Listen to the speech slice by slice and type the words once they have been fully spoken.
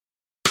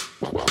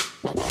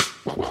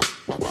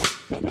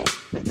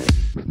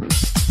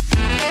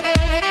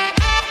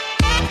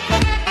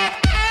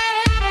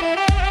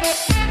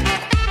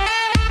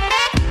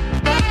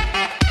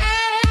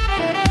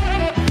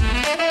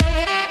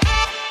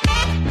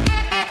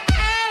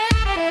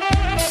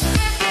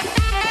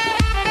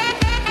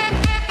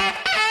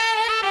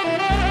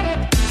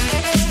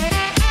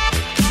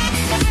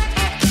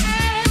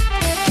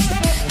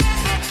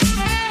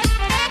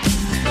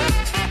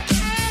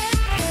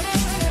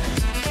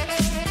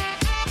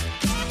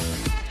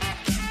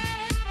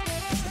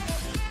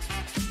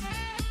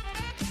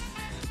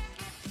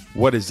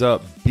What is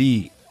up,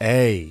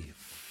 BA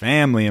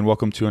family, and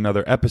welcome to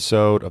another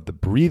episode of the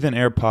Breathe in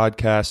Air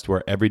podcast,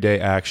 where everyday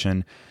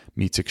action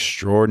meets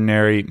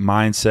extraordinary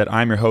mindset.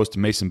 I'm your host,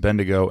 Mason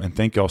Bendigo, and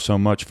thank y'all so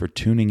much for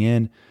tuning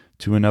in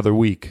to another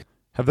week.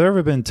 Have there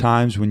ever been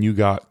times when you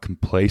got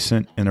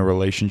complacent in a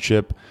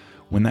relationship,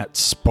 when that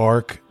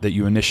spark that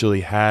you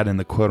initially had in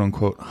the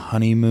quote-unquote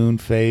honeymoon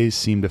phase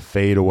seemed to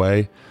fade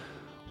away?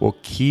 Well,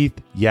 Keith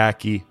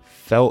Yackey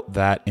felt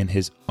that in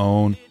his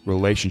own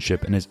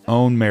relationship, in his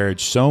own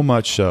marriage, so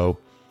much so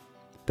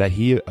that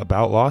he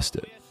about lost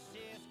it.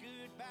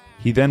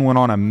 He then went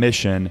on a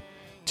mission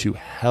to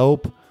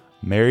help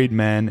married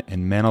men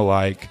and men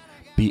alike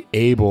be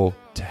able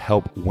to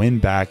help win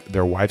back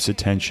their wife's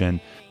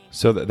attention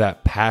so that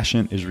that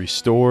passion is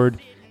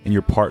restored and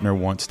your partner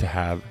wants to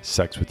have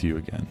sex with you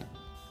again.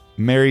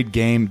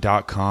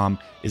 MarriedGame.com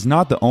is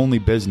not the only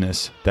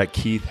business that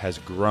Keith has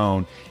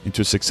grown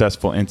into a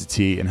successful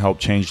entity and helped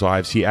change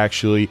lives. He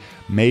actually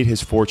made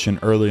his fortune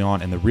early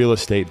on in the real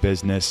estate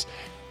business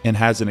and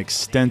has an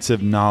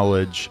extensive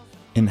knowledge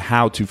in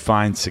how to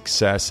find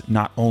success,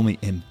 not only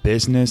in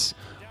business,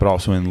 but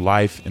also in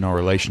life, in our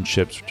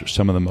relationships, which are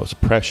some of the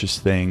most precious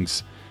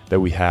things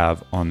that we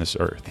have on this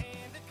earth.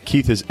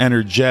 Keith is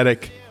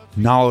energetic,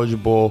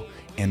 knowledgeable,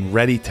 and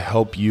ready to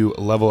help you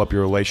level up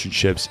your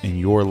relationships in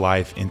your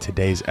life. In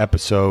today's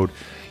episode,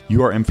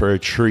 you are in for a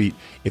treat.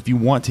 If you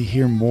want to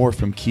hear more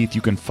from Keith,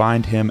 you can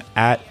find him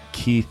at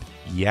Keith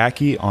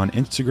Yackey on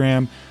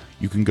Instagram.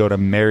 You can go to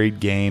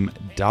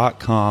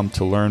marriedgame.com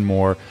to learn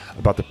more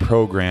about the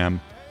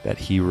program that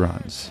he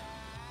runs.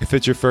 If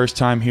it's your first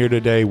time here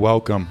today,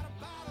 welcome.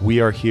 We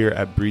are here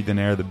at Breathe in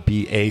Air, the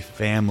BA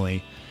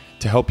family,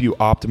 to help you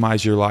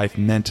optimize your life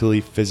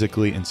mentally,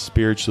 physically, and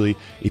spiritually.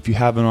 If you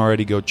haven't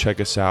already, go check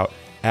us out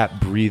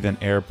at Breathe in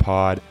Air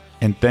Pod.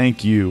 And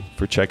thank you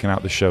for checking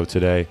out the show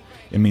today.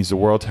 It means the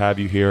world to have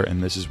you here,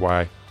 and this is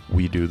why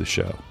we do the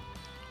show.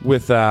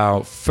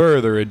 Without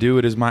further ado,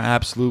 it is my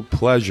absolute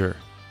pleasure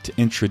to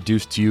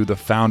introduce to you the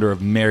founder of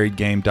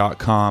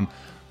MarriedGame.com,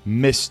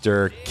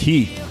 Mr.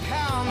 Keith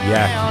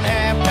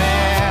Yackey.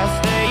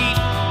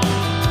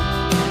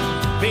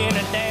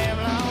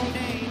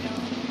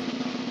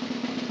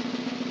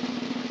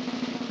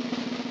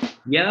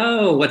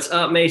 Yo, what's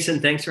up,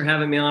 Mason? Thanks for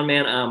having me on,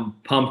 man. I'm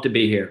pumped to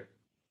be here.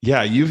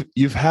 Yeah,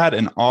 you've had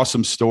an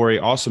awesome story,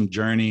 awesome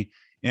journey.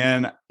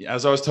 And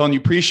as I was telling you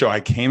pre-show,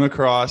 I came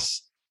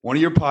across one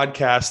of your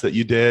podcasts that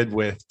you did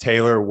with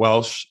Taylor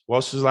Welsh.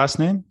 Welsh's last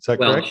name? Is that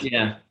correct?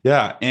 Yeah.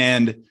 Yeah.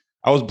 And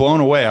I was blown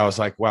away. I was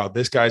like, wow,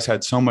 this guy's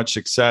had so much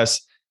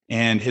success,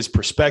 and his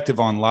perspective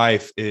on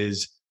life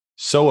is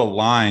so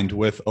aligned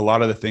with a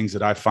lot of the things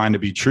that I find to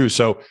be true.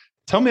 So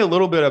tell me a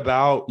little bit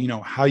about,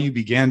 how you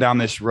began down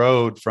this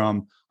road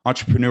from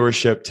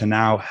entrepreneurship to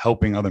now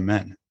helping other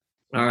men.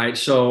 All right.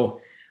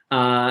 So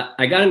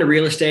I got into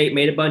real estate,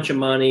 made a bunch of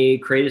money,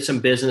 created some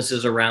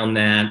businesses around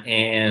that.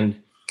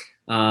 And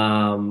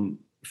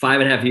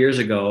 5.5 years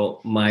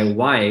ago, my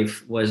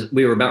wife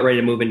we were about ready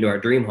to move into our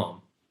dream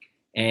home.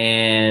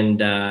 And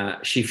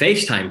she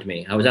FaceTimed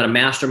me. I was at a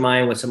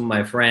mastermind with some of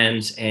my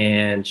friends,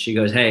 and she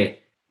goes, "Hey,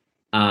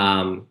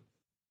 I'm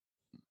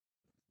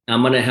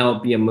going to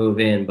help you move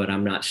in, but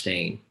I'm not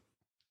staying."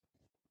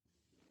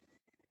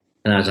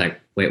 And I was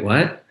like, "Wait,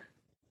 what?"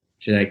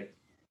 She's like,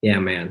 "Yeah,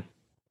 man,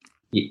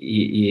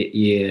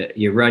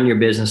 you run your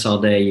business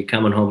all day. You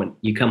come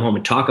home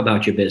and talk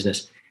about your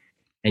business,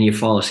 and you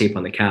fall asleep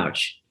on the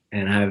couch.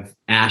 And I've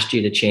asked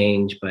you to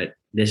change, but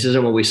this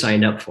isn't what we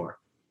signed up for."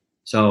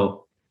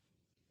 So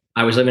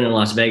I was living in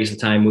Las Vegas at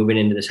the time, moving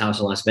into this house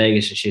in Las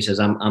Vegas. And she says,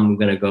 I'm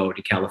going to go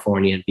to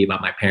California and be by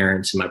my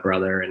parents and my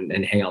brother and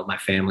hang out with my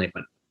family,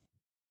 but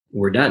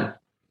we're done.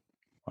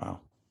 Wow.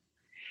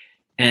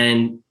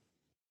 And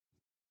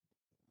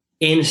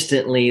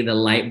instantly the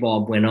light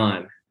bulb went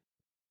on.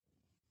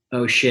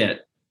 Oh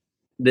shit.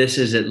 This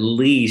is at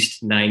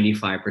least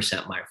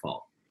 95% my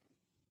fault.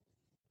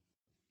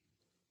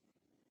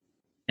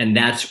 And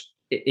that's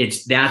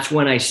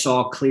when I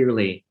saw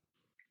clearly,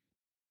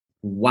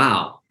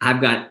 wow, I've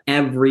got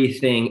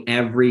everything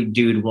every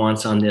dude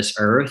wants on this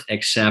earth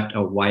except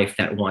a wife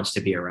that wants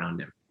to be around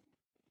him.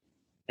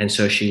 And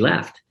so she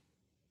left.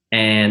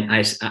 And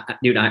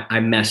I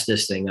messed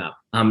this thing up.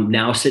 I'm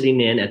now sitting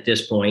in at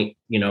this point,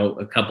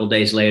 a couple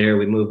days later,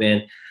 we move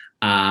in.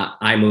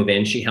 I move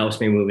in. She helps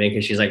me move in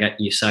because she's like,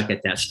 "You suck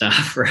at that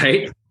stuff,"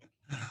 right?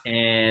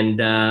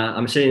 And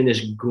I'm sitting in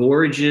this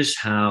gorgeous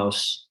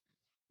house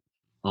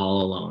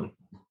all alone.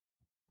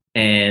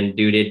 And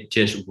dude, it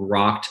just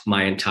rocked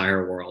my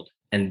entire world.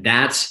 And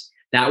that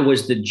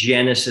was the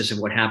genesis of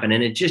what happened.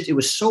 And it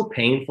was so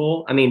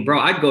painful. I mean, bro,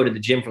 I'd go to the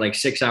gym for like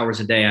 6 hours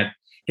a day. I'd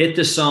hit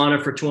the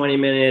sauna for 20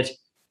 minutes,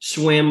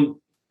 swim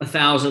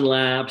 1,000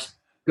 laps,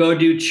 go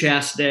do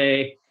chest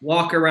day,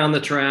 walk around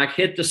the track,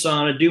 hit the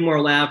sauna, do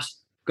more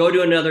laps, go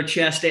do another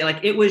chest day.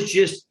 Like, it was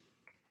just,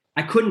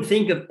 I couldn't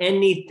think of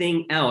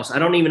anything else. I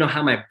don't even know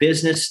how my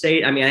business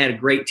stayed. I mean, I had a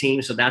great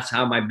team, so that's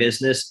how my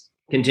business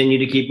continued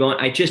to keep going.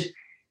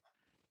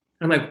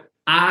 I'm like,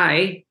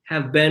 I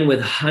have been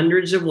with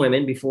hundreds of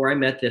women before I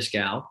met this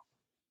gal.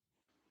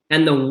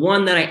 And the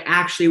one that I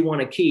actually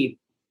want to keep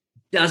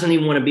doesn't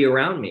even want to be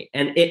around me.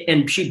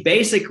 And she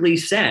basically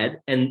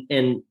said,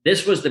 and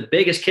this was the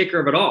biggest kicker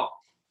of it all,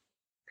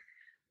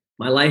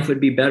 my life would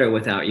be better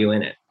without you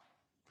in it.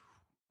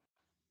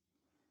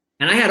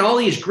 And I had all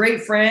these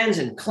great friends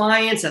and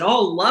clients that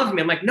all loved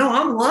me. I'm like, no,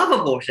 I'm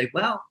lovable. She's like,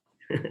 well,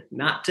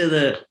 not to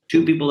the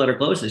two people that are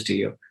closest to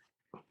you.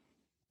 And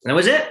that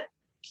was it.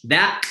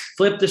 That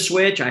flipped the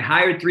switch. I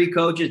hired 3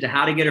 coaches to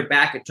how to get her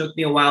back. It took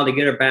me a while to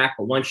get her back,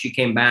 but once she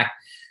came back,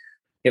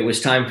 it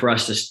was time for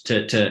us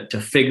to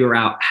figure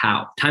out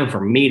time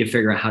for me to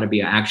figure out how to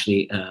be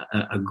actually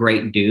a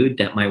great dude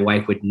that my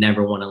wife would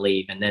never want to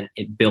leave. And then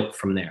it built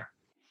from there.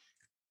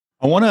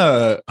 I want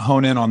to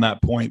hone in on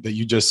that point that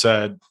you just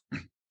said.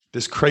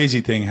 This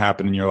crazy thing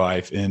happened in your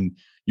life and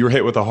you were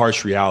hit with a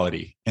harsh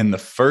reality. And the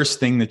first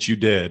thing that you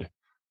did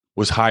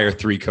was hire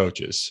 3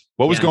 coaches.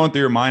 What was going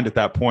through your mind at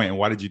that point, and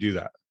why did you do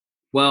that?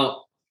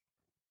 Well,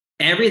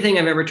 everything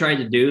I've ever tried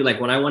to do,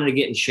 like when I wanted to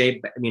get in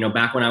shape,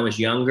 back when I was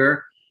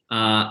younger,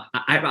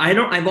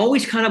 I've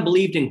always kind of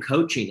believed in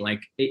coaching.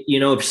 Like,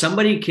 if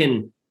somebody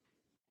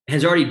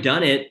has already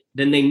done it,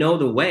 then they know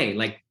the way.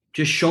 Like,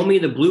 just show me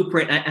the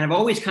blueprint. And I've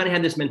always kind of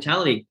had this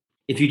mentality.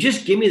 If you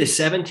just give me the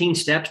 17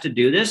 steps to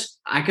do this,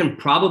 I can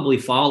probably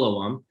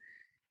follow them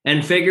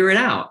and figure it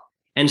out.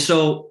 And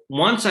so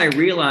once I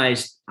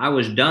realized I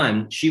was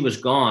done, she was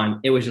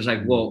gone. It was just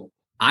like, well,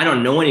 I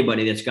don't know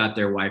anybody that's got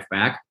their wife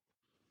back,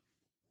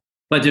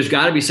 but there's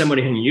got to be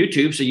somebody on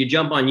YouTube. So you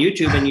jump on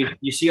YouTube and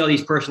you see all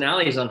these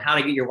personalities on how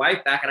to get your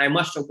wife back. And I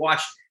must have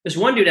watched, this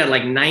one dude had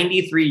like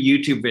 93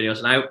 YouTube videos,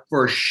 and I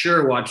for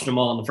sure watched them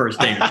all on the first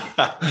day.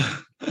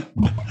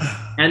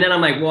 And then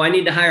I'm like, well, I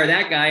need to hire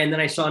that guy. And then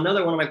I saw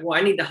another one. I'm like, well,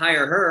 I need to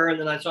hire her. And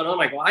then I saw another, I'm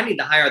like, well, I need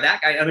to hire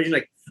that guy. I was just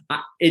like,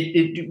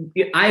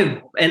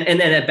 and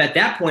then at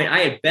that point, I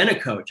had been a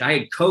coach. I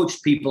had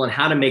coached people on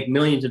how to make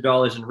millions of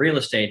dollars in real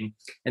estate.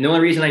 And the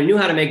only reason I knew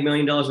how to make $1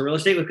 million in real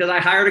estate was because I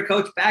hired a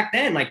coach back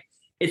then. Like,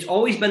 it's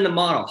always been the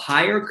model: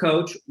 hire a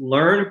coach,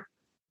 learn,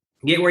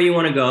 get where you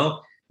want to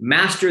go,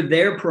 master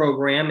their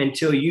program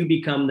until you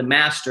become the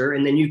master.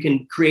 And then you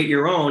can create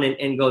your own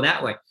and go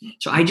that way.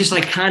 So I just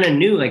kind of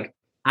knew, like,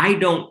 I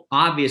don't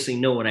obviously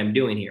know what I'm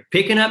doing here.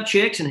 Picking up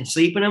chicks and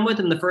sleeping them with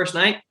them the first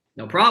night,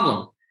 no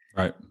problem.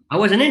 Right. I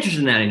wasn't interested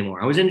in that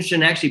anymore. I was interested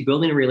in actually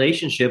building a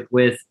relationship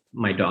with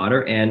my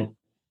daughter and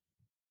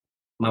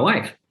my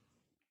wife.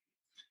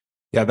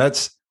 Yeah,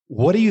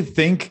 what do you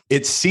think?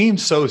 It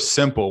seems so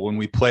simple when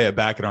we play it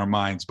back in our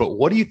minds, but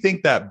what do you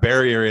think that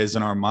barrier is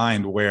in our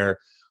mind where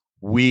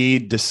we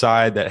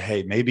decide that,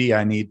 hey, maybe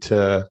I need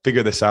to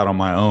figure this out on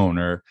my own?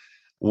 Or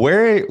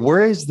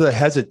where is the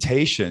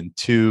hesitation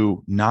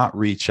to not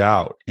reach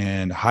out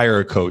and hire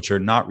a coach, or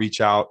not reach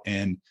out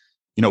and,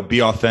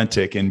 be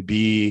authentic and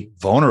be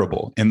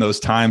vulnerable in those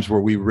times where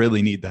we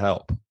really need the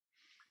help?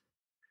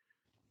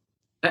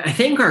 I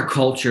think our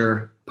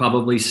culture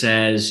probably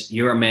says,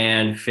 you're a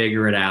man,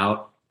 figure it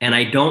out. And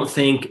I don't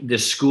think the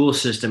school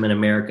system in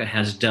America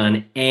has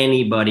done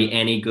anybody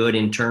any good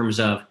in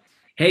terms of,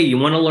 hey, you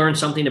want to learn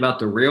something about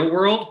the real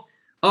world?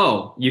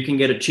 Oh, you can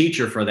get a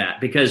teacher for that,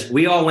 because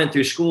we all went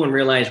through school and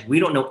realized we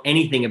don't know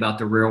anything about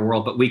the real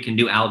world, but we can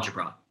do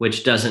algebra,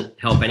 which doesn't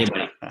help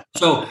anybody.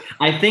 So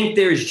I think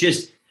there's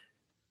just,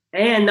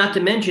 and not to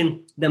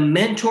mention the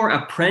mentor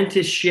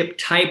apprenticeship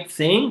type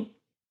thing.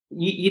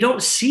 You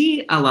don't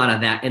see a lot of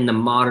that in the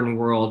modern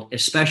world,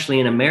 especially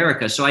in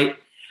America. So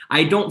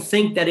I don't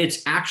think that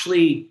it's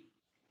actually,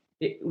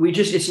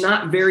 it's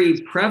not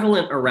very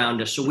prevalent around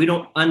us. So we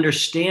don't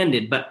understand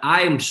it, but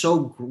I am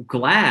so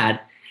glad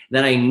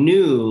that I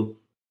knew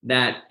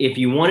that if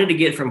you wanted to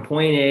get from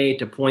point A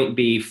to point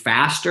B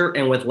faster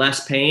and with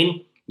less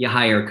pain, you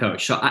hire a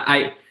coach. So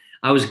I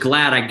was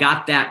glad I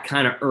got that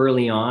kind of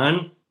early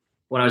on.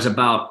 When I was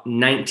about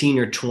 19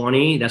 or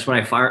 20, that's when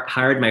I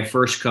hired my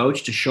first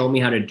coach to show me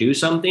how to do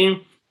something.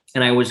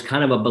 And I was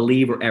kind of a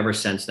believer ever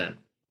since then.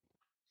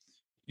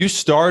 You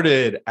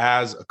started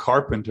as a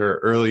carpenter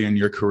early in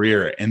your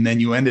career, and then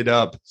you ended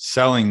up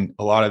selling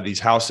a lot of these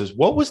houses.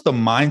 What was the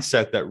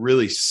mindset that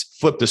really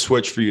flipped the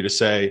switch for you to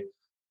say,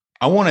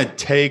 I want to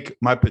take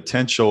my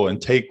potential and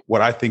take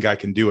what I think I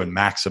can do and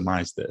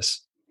maximize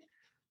this?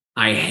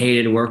 I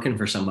hated working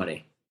for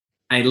somebody.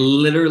 I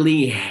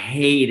literally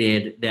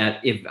hated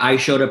that if I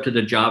showed up to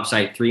the job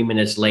site 3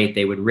 minutes late,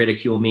 they would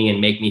ridicule me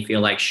and make me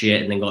feel like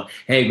shit and then go,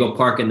 hey, go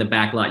park in the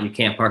back lot. You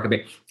can't park a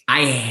bit.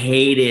 I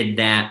hated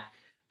that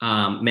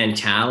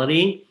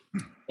mentality.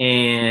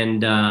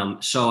 And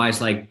so I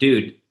was like,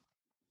 dude,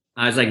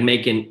 I was like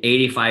making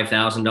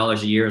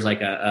 $85,000 a year as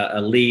like a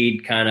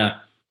lead kind of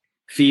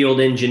field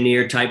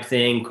engineer type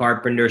thing,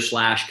 carpenter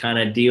slash kind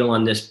of deal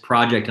on this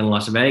project in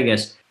Las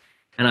Vegas.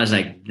 And I was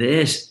like,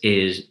 this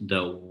is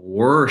the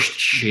worst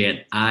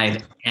shit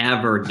I've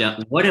ever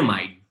done. What am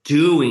I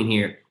doing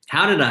here?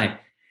 How did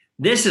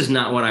this is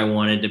not what I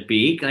wanted to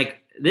be.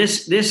 Like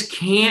this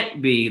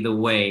can't be the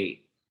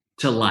way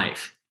to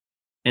life.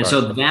 And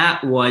so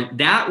that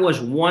was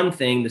one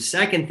thing. The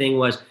second thing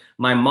was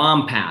my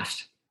mom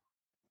passed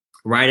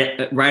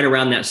right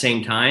around that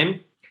same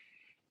time.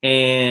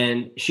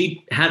 And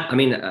she had,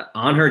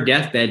 on her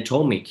deathbed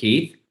told me,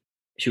 Keith,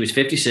 she was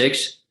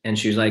 56. And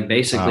she was like,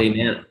 basically,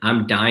 man,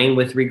 I'm dying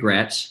with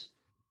regrets.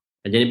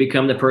 I didn't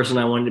become the person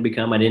I wanted to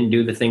become. I didn't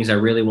do the things I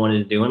really wanted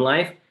to do in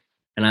life.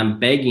 And I'm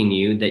begging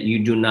you that you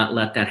do not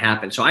let that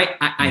happen. So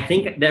I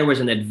think there was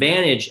an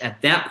advantage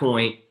at that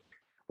point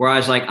where I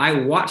was like, I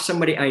watched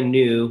somebody I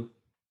knew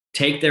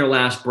take their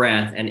last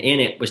breath, and in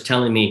it was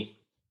telling me,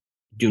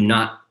 do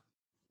not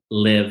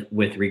live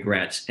with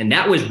regrets. And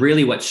that was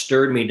really what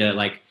stirred me to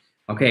like,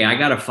 okay, I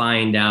got to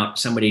find out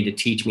somebody to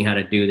teach me how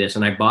to do this.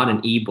 And I bought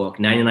an ebook,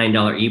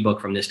 $99 ebook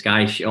from this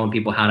guy showing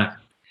people how to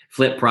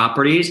flip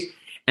properties.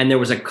 And there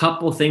was a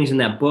couple things in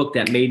that book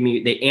that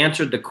they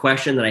answered the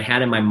question that I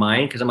had in my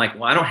mind. Cause I'm like,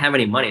 well, I don't have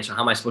any money. So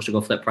how am I supposed to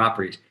go flip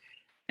properties?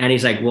 And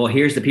he's like, well,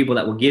 here's the people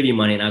that will give you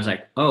money. And I was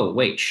like, oh,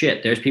 wait,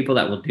 shit, there's people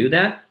that will do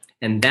that.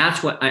 And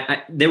that's what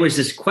there was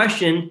this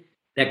question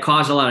that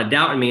caused a lot of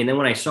doubt in me. And then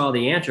when I saw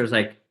the answer, I was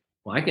like,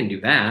 well, I can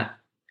do that.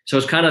 So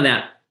it's kind of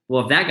that,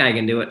 well, if that guy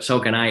can do it, so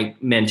can I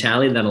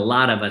mentality that a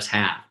lot of us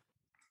have.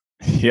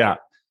 Yeah,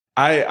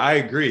 I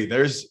agree.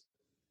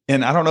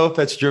 And I don't know if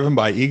that's driven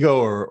by ego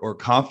or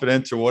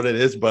confidence or what it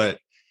is, but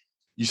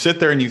you sit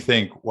there and you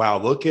think, wow,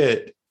 look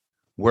at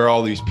where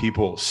all these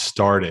people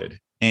started,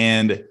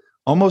 and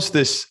almost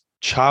this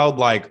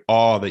childlike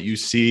awe that you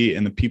see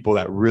in the people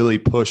that really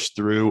push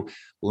through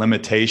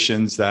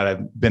limitations that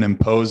have been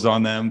imposed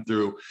on them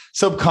through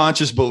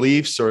subconscious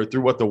beliefs or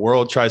through what the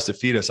world tries to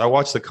feed us. I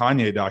watched the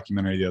Kanye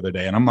documentary the other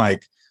day, and I'm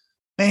like,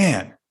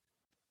 man,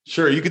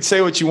 sure, you could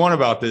say what you want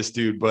about this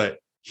dude, but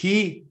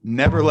he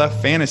never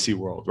left fantasy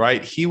world,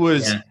 right? He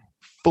was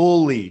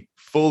fully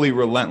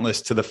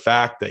relentless to the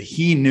fact that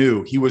he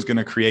knew he was going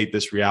to create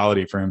this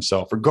reality for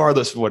himself,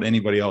 regardless of what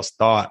anybody else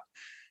thought.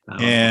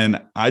 And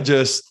I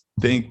just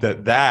think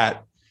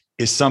that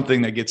is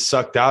something that gets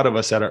sucked out of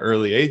us at an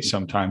early age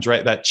sometimes,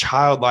 right? That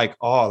childlike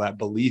awe, that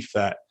belief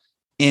that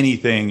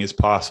anything is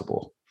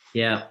possible.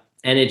 Yeah.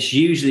 And it's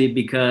usually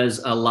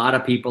because a lot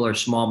of people are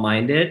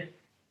small-minded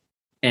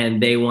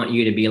and they want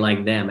you to be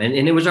like them. And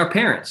it was our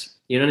parents,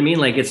 you know what I mean?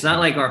 Like, it's not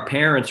like our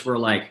parents were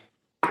like,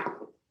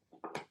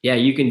 yeah,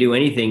 you can do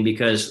anything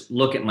because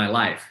look at my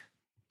life.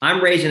 I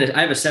have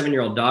a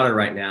 7-year-old daughter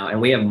right now, and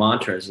we have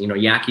mantras. You know,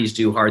 Yakis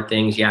do hard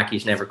things.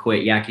 Yakis never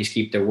quit. Yakis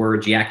keep their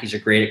words. Yakis are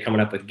great at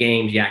coming up with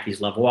games. Yakis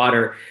love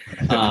water.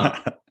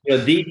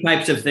 These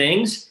types of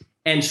things.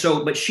 And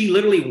so, but she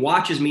literally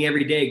watches me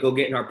every day go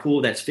get in our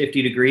pool that's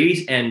 50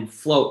 degrees and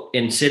float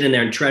and sit in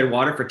there and tread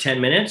water for 10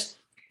 minutes.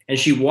 And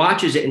she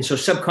watches it. And so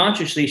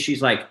subconsciously,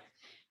 she's like,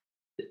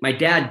 my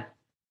dad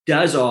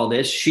does all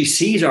this. She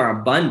sees our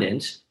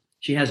abundance.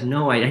 She has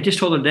no idea. I just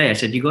told her today, I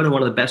said, you go to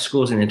one of the best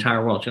schools in the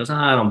entire world. She goes,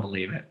 I don't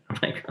believe it. I'm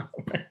like, oh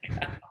my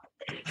God.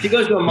 She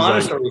goes to a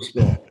Montessori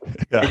school.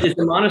 Yeah. It's just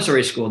a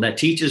Montessori school that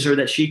teaches her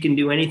that she can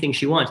do anything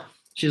she wants.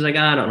 She's like,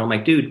 I don't know. I'm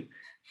like, dude,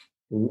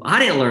 I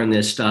didn't learn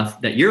this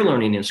stuff that you're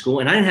learning in school.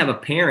 And I didn't have a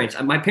parent.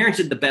 My parents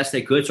did the best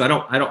they could. So I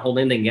don't hold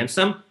anything against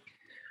them.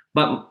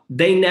 But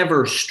they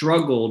never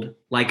struggled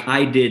like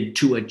I did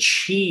to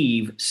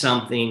achieve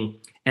something.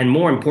 And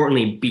more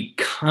importantly,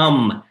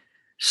 become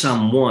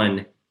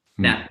someone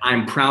that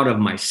I'm proud of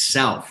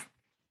myself.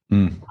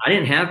 I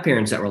didn't have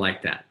parents that were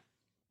like that.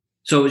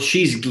 So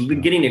she's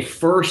getting a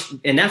first,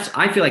 and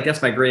I feel like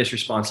that's my greatest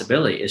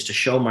responsibility, is to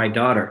show my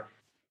daughter,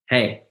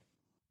 hey,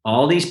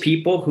 all these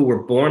people who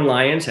were born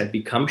lions have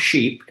become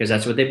sheep because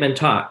that's what they've been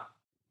taught.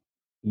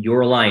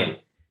 You're a lion.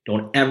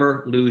 Don't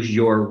ever lose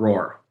your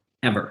roar,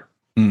 ever.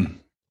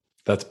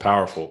 That's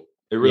powerful.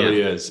 It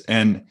really is.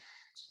 And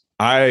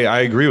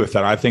I agree with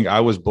that. I think I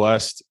was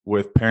blessed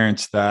with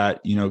parents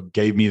that,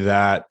 gave me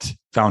that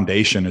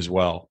foundation as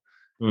well.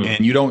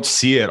 And you don't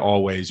see it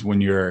always when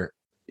you're,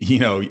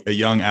 a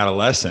young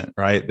adolescent,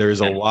 right?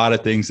 There's a lot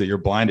of things that you're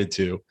blinded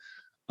to.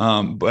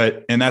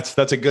 And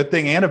that's a good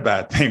thing and a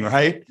bad thing,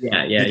 right?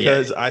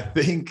 Because I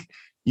think,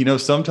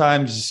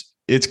 sometimes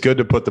it's good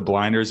to put the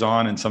blinders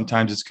on, and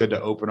sometimes it's good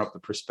to open up the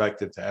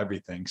perspective to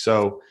everything.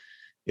 So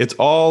it's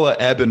all an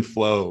ebb and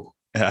flow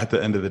at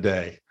the end of the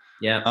day.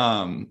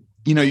 Yeah.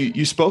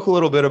 You spoke a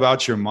little bit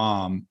about your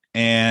mom,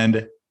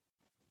 and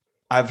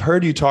I've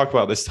heard you talk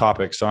about this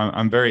topic, so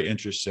I'm very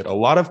interested. A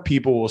lot of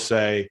people will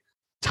say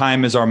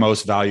time is our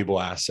most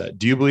valuable asset.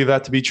 Do you believe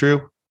that to be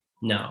true?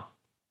 No.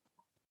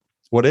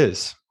 What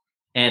is?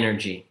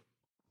 Energy.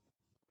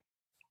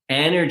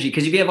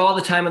 Because if you have all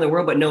the time in the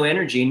world but no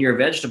energy and you're a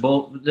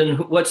vegetable, then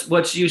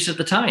what's use of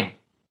the time?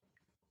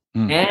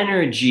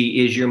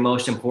 Energy is your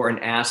most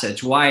important asset.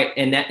 It's why,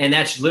 and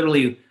that's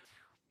literally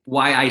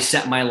why I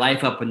set my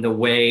life up in the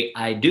way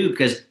I do,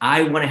 because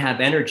I want to have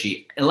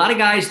energy. A lot of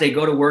guys, they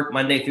go to work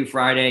Monday through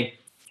Friday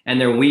and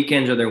their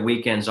weekends are their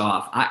weekends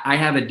off. I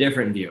have a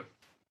different view.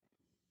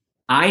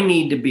 I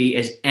need to be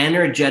as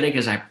energetic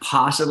as I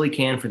possibly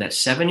can for that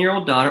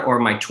 7-year-old daughter, or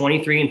my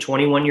 23 and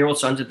 21-year-old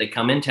sons if they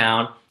come in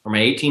town, or my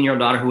 18-year-old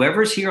daughter,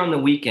 whoever's here on the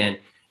weekend.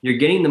 You're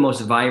getting the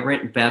most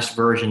vibrant, best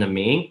version of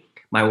me.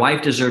 My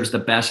wife deserves the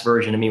best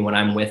version of me when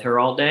I'm with her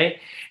all day.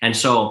 And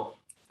so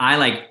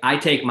I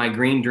take my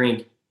green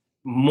drink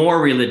more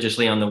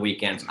religiously on the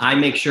weekends. I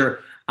make sure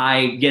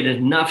I get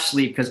enough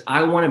sleep because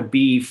I want to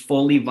be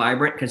fully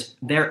vibrant, because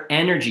your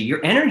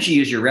energy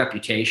is your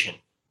reputation.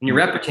 And your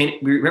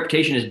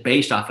reputation is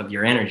based off of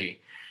your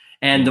energy.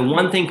 And the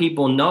one thing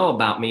people know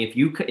about me,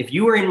 if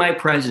you are in my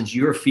presence,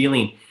 you're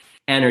feeling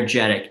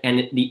energetic.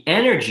 And the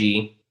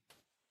energy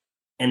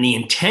and the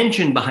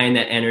intention behind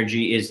that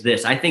energy is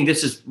this. I think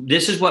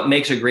this is what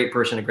makes a great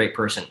person a great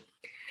person.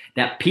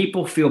 That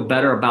people feel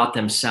better about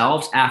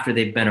themselves after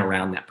they've been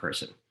around that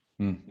person.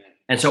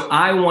 And so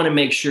I want to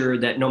make sure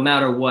that no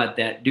matter what,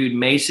 that dude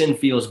Mason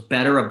feels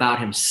better about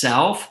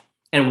himself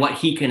and what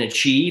he can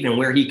achieve and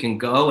where he can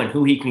go and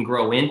who he can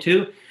grow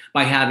into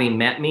by having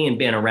met me and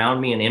been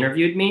around me and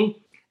interviewed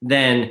me,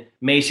 than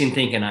Mason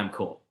thinking I'm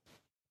cool.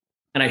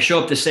 And I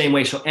show up the same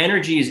way. So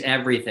energy is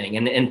everything.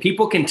 And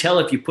people can tell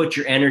if you put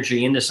your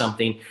energy into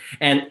something.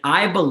 And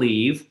I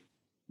believe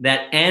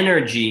that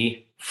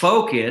energy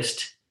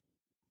focused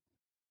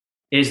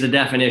is the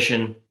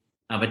definition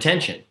of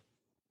attention.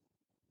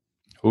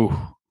 Ooh.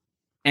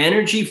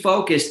 Energy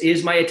focused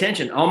is my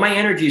attention. All my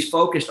energy is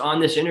focused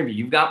on this interview.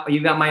 You've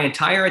got my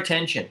entire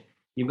attention.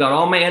 You've got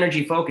all my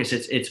energy focused.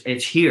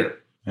 It's here.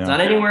 Yeah. It's not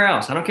anywhere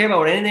else. I don't care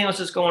about anything else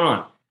that's going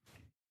on.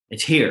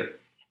 It's here.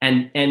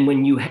 And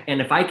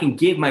if I can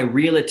give my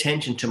real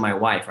attention to my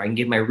wife, or I can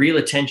give my real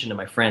attention to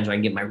my friends, or I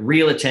can give my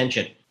real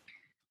attention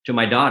to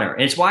my daughter.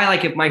 And it's why,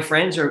 like, if my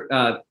friends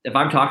are, if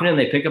I'm talking to them,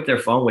 they pick up their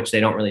phone, which they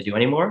don't really do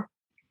anymore.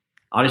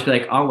 I'll just be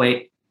like, I'll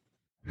wait.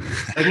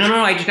 Like,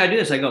 no, I just got to do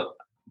this. I go,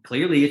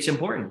 clearly it's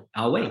important.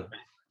 I'll wait.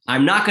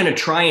 I'm not going to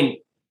try and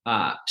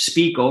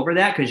speak over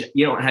that because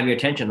you don't have your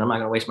attention. I'm not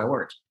going to waste my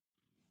words.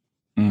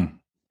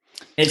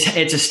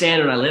 It's a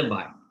standard I live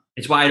by.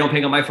 It's why I don't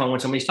pick up my phone when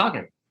somebody's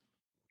talking.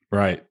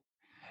 Right.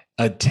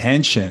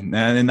 Attention.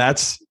 And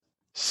that's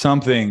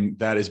something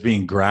that is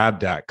being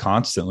grabbed at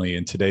constantly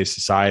in today's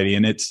society.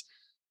 And it's,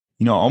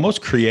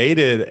 almost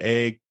created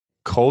a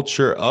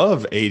culture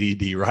of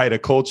ADD, right? A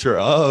culture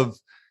of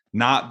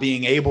not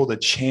being able to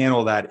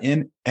channel that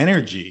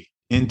energy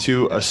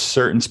into a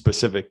certain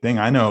specific thing.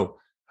 I know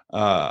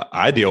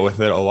I deal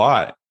with it a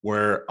lot,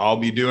 where I'll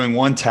be doing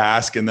one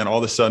task and then all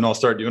of a sudden I'll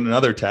start doing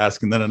another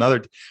task and then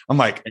another. I'm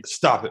like,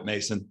 stop it,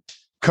 Mason.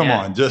 Come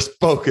on, just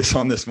focus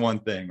on this one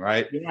thing,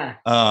 right? Yeah.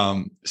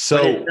 So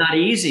but it's not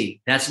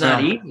easy. That's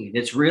not easy.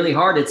 It's really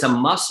hard. It's a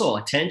muscle.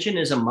 Attention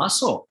is a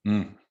muscle.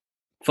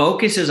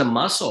 Focus is a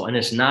muscle, and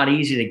it's not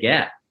easy to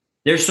get.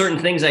 There's certain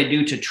things I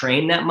do to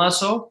train that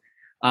muscle.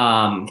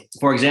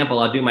 For example,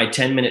 I'll do my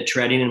 10-minute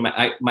treading, and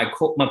my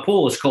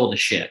pool is cold as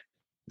shit.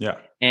 Yeah.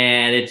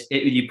 And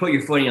you put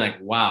your foot in, you're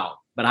like, wow.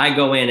 But I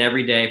go in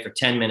every day for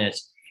 10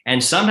 minutes.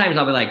 And sometimes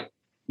I'll be like,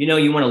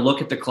 you want to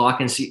look at the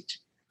clock and see.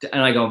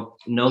 And I go,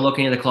 no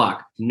looking at the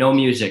clock, no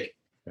music.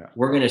 Yeah.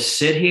 We're going to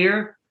sit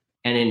here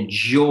and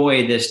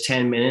enjoy this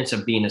 10 minutes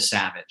of being a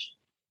savage.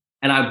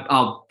 And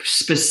I'll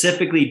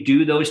specifically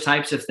do those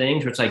types of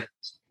things where it's like,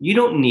 you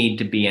don't need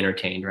to be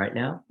entertained right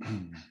now.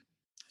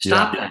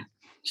 Stop that.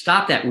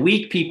 Stop that.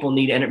 Weak people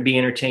need to be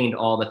entertained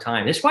all the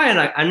time. That's why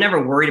I'm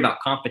never worried about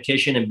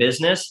competition in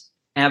business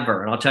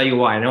ever. And I'll tell you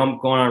why. I know I'm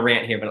going on a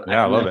rant here, but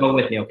go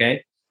with me,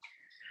 okay?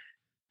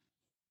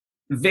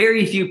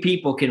 Very few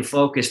people can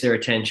focus their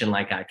attention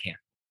like I can.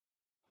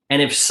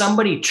 And if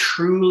somebody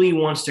truly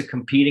wants to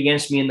compete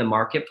against me in the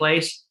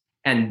marketplace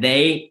and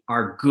they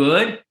are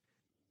good,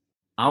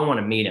 I want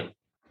to meet them.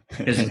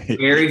 Because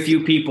very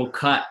few people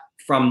cut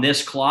from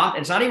this cloth.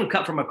 It's not even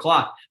cut from a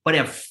cloth, but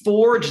have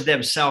forged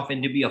themselves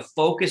into be a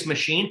focused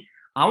machine.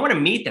 I want to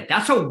meet them.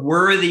 That's a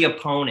worthy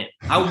opponent.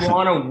 I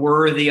want a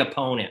worthy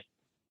opponent.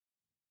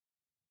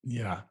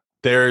 Yeah.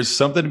 There's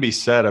something to be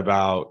said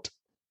about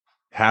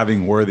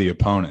having worthy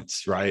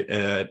opponents, right?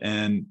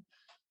 And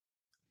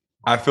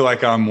I feel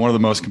like I'm one of the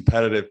most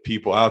competitive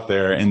people out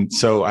there. And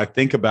so I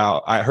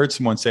heard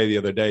someone say the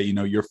other day,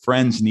 your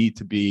friends need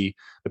to be,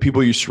 the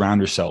people you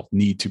surround yourself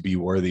need to be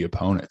worthy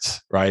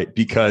opponents, right?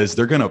 Because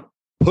they're going to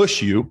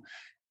push you.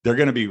 They're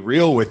going to be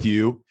real with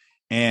you,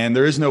 and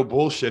there is no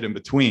bullshit in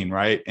between,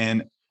 right?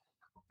 And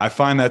I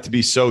find that to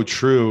be so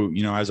true,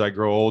 as I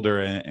grow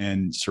older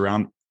and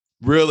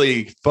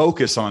really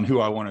focus on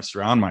who I want to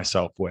surround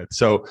myself with.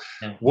 So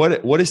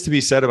what is to be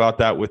said about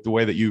that with the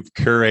way that you've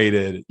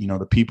curated,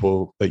 the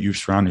people that you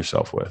surround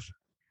yourself with?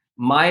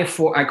 My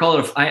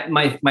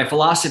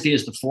philosophy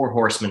is the 4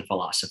 horsemen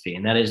philosophy.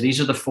 And that is,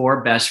 these are the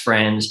 4 best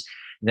friends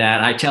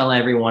that I tell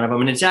every one of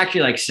them. And it's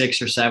actually like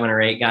 6 or 7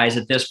 or 8 guys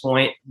at this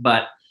point.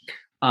 But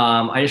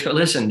I just go,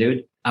 listen,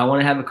 dude, I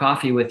want to have a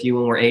coffee with you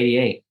when we're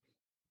 88.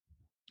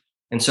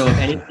 And so if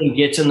anything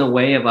gets in the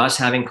way of us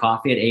having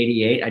coffee at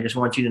 88, I just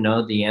want you to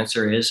know the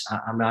answer is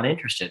I'm not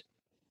interested.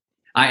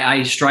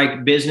 I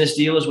strike business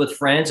deals with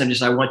friends.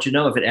 I want you to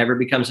know if it ever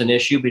becomes an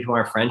issue between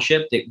our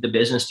friendship, the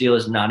business deal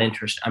is not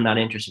interested. I'm not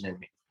interested in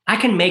me. I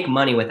can make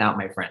money without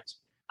my friends.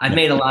 I've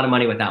made a lot of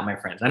money without my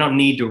friends. I don't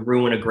need to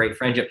ruin a great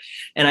friendship.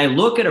 And I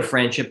look at a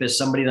friendship as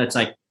somebody that's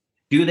like,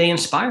 do they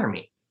inspire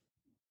me?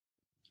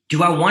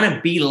 Do I want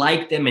to be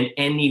like them in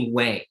any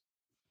way?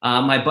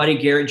 My buddy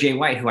Garrett J.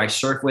 White, who I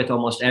surf with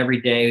almost every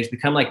day, who's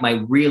become like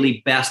my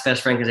really best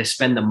friend because I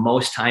spend the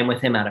most time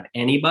with him out of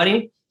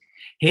anybody.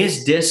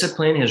 His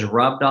discipline has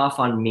rubbed off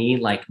on me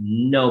like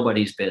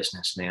nobody's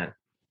business, man.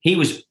 He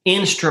was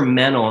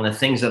instrumental in the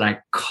things that I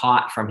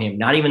caught from him,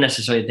 not even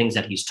necessarily the things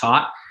that he's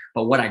taught,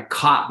 but what I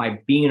caught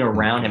by being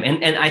around him.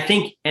 And I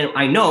think, and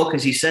I know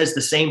because he says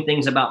the same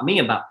things about me,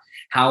 about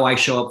how I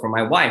show up for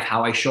my wife,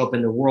 how I show up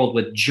in the world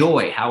with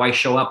joy, how I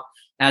show up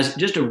as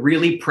just a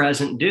really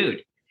present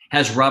dude,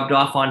 has rubbed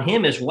off on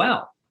him as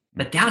well.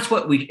 But that's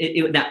what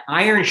that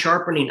iron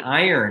sharpening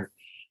iron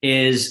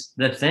is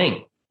the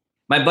thing.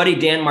 My buddy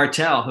Dan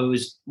Martell,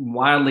 who's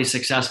wildly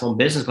successful in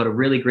business, but a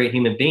really great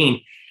human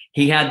being,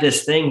 he had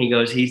this thing. He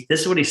goes,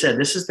 this is what he said.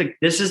 This is the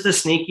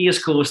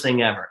sneakiest, coolest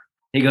thing ever.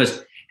 He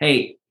goes,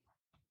 hey,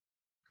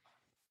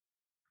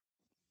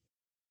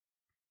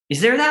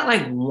 is there that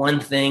like one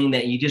thing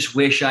that you just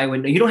wish I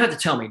would know? You don't have to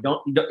tell me.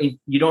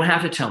 You don't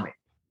have to tell me.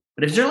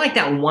 But is there like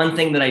that one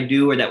thing that I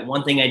do or that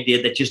one thing I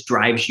did that just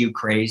drives you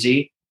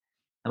crazy?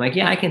 I'm like,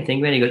 yeah, I can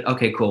think of it. He goes,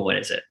 okay, cool. What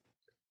is it?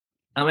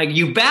 I'm like,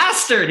 you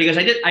bastard. He goes,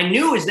 I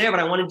knew it was there, but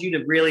I wanted you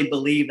to really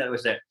believe that it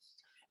was there.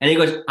 And he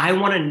goes, I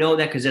want to know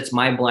that because it's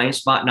my blind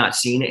spot, not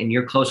seeing it. And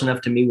you're close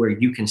enough to me where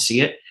you can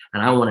see it.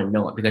 And I want to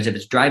know it because if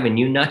it's driving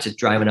you nuts, it's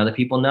driving other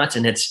people nuts.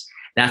 And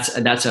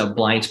that's a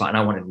blind spot. And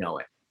I want to know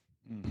it.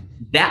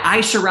 That I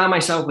surround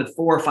myself with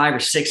 4 or 5 or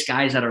 6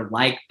 guys that are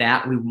like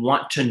that. We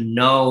want to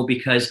know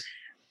because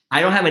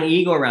I don't have an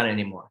ego around it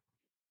anymore.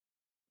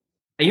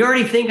 And you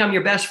already think I'm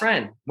your best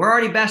friend. We're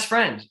already best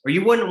friends. Or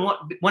you wouldn't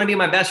want to be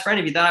my best friend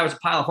if you thought I was a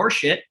pile of horse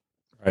shit.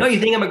 Right. No,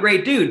 you think I'm a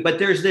great dude. But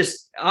there's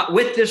this,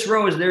 with this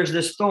rose, there's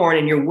this thorn,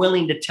 and you're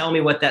willing to tell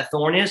me what that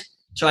thorn is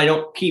so I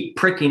don't keep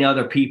pricking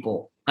other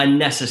people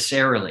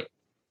unnecessarily.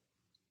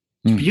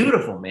 It's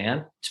beautiful,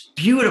 man. It's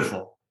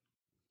beautiful.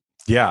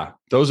 Yeah.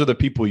 Those are the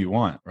people you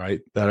want, right?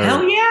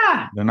 Hell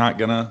yeah. They're not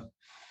gonna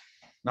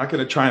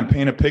try and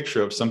paint a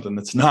picture of something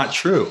that's not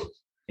true.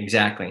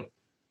 Exactly.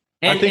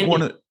 And I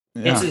think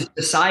it's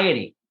a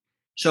society.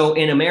 So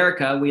in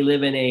America, we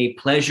live in a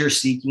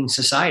pleasure-seeking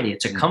society.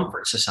 It's a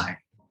comfort society.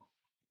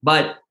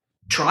 But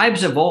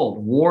tribes of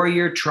old,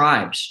 warrior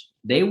tribes,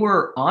 they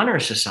were honor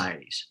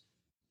societies.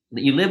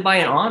 You live by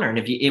an honor. And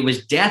it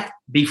was death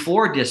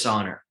before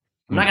dishonor.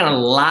 I'm not going to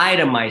lie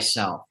to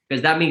myself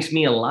because that makes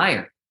me a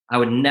liar. I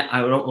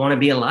don't want to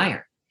be a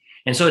liar.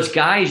 And so it's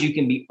guys you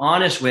can be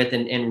honest with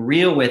and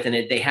real with. And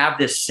they have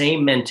this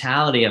same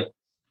mentality of,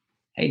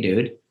 hey,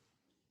 dude,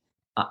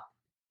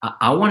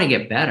 I want to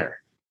get better.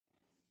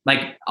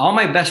 Like all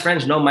my best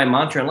friends know my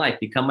mantra in life,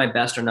 become my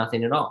best or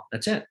nothing at all.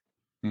 That's it.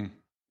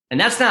 And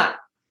that's not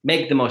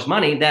make the most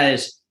money. That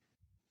is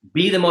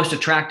be the most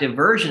attractive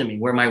version of me,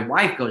 where my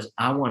wife goes,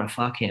 I want to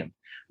fuck him.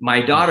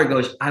 My daughter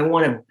goes, I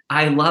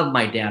love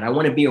my dad. I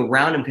want to be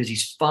around him because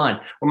he's fun.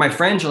 Or my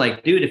friends are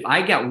like, dude, if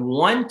I got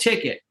one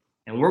ticket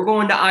and we're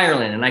going to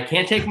Ireland and I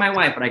can't take my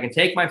wife, but I can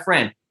take my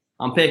friend,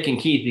 I'm picking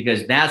Keith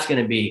because that's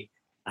going to be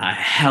a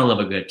hell of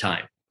a good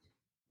time.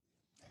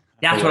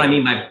 That's what I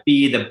mean by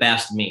be the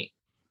best me.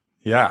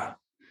 Yeah.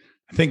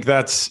 I think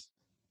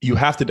you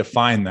have to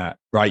define that,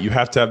 right? You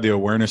have to have the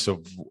awareness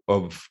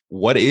of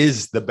what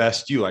is the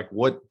best you. Like,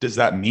 what does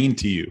that mean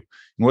to you?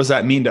 And what does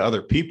that mean to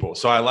other people?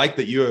 So I like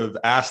that you have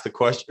asked the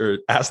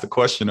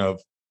question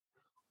of,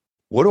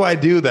 what do I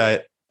do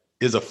that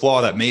is a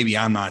flaw that maybe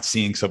I'm not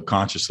seeing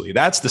subconsciously?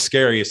 That's the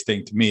scariest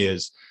thing to me,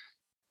 is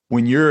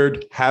when you're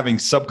having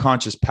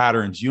subconscious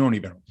patterns, you don't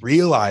even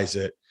realize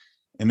it.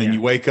 And then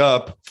you wake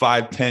up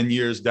 5-10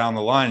 years down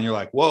the line and you're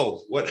like,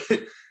 whoa, what?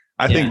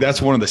 I think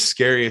that's one of the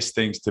scariest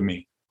things to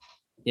me.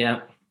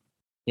 Yeah.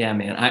 Yeah,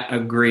 man. I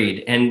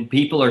agreed. And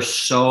people are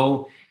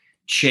so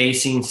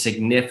chasing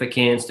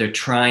significance. They're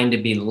trying to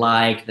be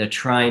liked. They're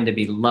trying to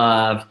be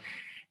loved.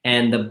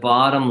 And the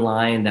bottom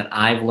line that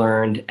I've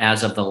learned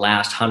as of the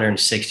last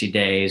 160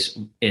 days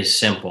is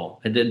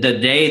simple. The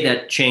day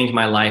that changed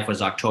my life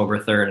was October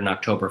 3rd and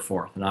October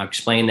 4th. And I'll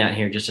explain that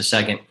here in just a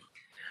second.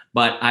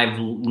 But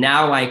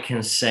I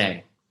can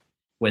say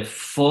with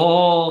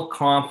full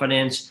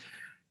confidence,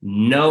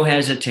 no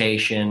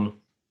hesitation,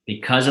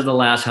 because of the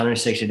last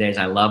 160 days,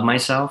 I love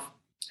myself,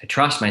 I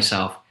trust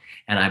myself,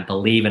 and I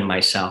believe in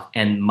myself.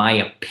 And my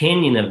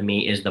opinion of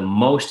me is the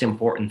most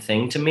important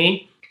thing to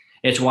me.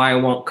 It's why I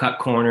won't cut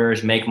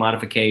corners, make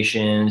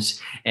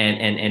modifications,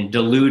 and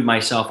delude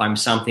myself I'm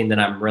something that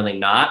I'm really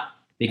not,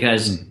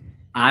 because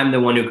I'm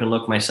the one who can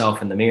look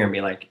myself in the mirror and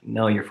be like,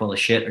 no, you're full of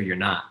shit or you're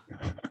not.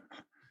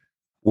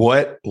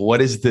 What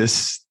is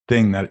this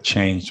thing that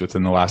changed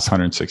within the last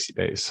 160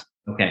 days?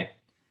 Okay.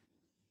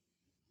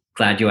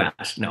 Glad you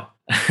asked. No.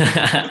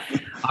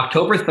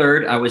 October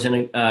 3rd, I was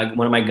in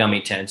one of my gummy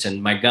tents,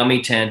 and my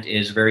gummy tent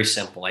is very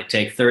simple. I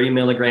take 30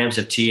 milligrams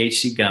of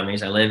THC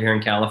gummies. I live here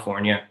in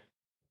California.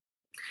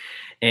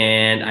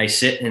 And I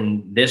sit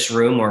in this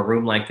room or a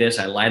room like this.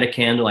 I light a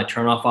candle. I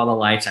turn off all the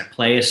lights. I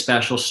play a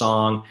special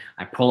song.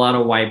 I pull out a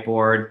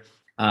whiteboard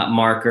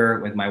marker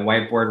with my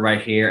whiteboard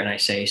right here. And I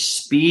say,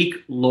 "Speak,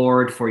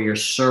 Lord, for your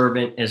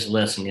servant is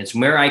listening." It's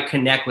where I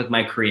connect with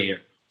my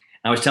creator.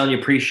 I was telling you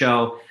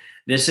pre-show,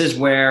 this is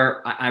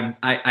where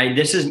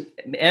this is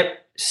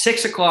at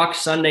 6 o'clock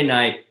Sunday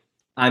night.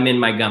 I'm in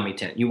my gummy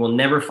tent. You will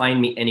never find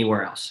me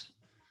anywhere else.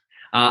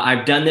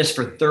 I've done this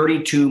for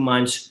 32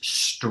 months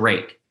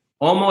straight.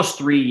 Almost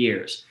 3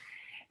 years.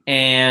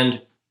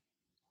 And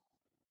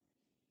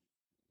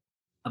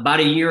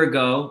about a year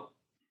ago,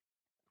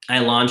 I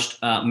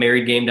launched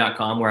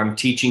marriedgame.com, where I'm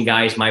teaching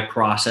guys my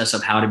process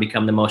of how to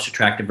become the most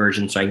attractive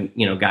version. So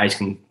guys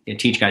can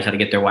teach guys how to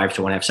get their wives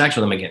to want to have sex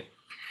with them again.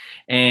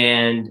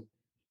 And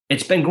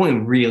it's been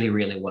going really,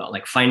 really well,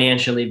 like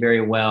financially very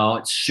well.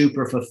 It's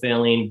super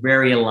fulfilling,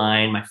 very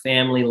aligned. My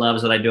family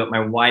loves that I do it. My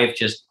wife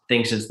just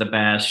thinks it's the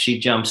best. She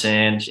jumps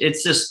in.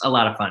 It's just a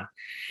lot of fun.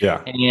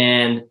 Yeah.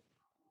 And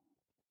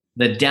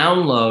the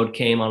download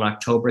came on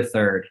October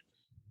 3rd.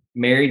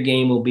 Married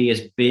Game will be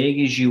as big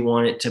as you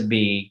want it to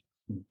be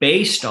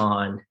based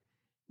on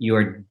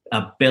your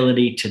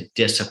ability to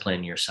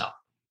discipline yourself.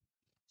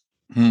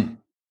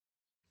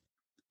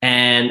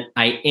 And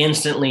I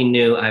instantly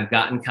knew I've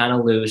gotten kind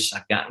of loose.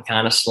 I've gotten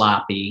kind of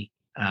sloppy.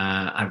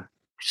 I'm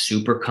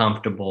super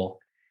comfortable.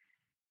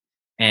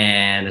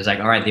 And it's like,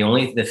 all right,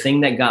 the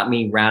thing that got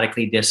me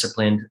radically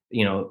disciplined,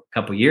 a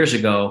couple years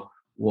ago,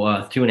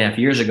 2.5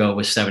 years ago,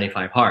 was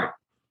 75 hard.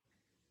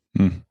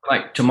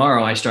 Like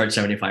tomorrow I start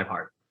 75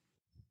 hard.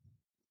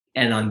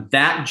 And on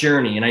that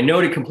journey, and I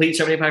know to complete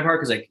 75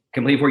 hard, because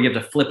complete where you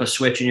have to flip a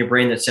switch in your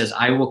brain that says,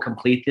 I will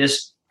complete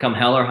this come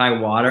hell or high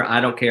water.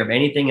 I don't care if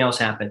anything else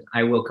happens.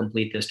 I will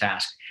complete this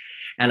task.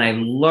 And I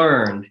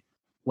learned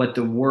what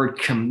the word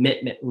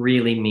commitment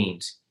really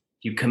means.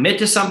 You commit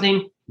to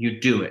something, you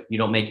do it. You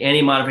don't make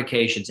any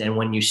modifications. And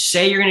when you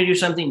say you're going to do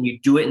something, you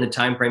do it in the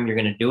time frame you're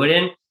going to do it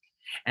in.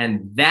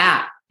 And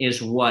that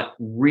is what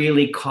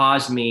really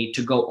caused me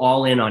to go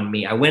all in on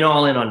me. I went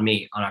all in on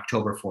me on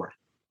October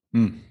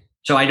 4th.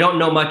 So I don't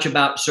know much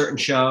about certain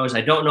shows.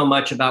 I don't know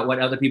much about what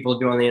other people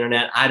do on the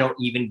internet. I don't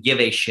even give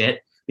a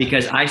shit,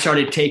 because I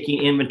started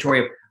taking inventory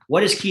of,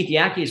 what does Keith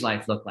Yackey's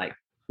life look like?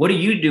 What do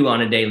you do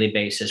on a daily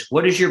basis?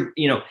 What is your,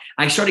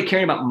 I started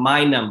caring about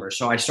my numbers.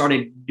 So I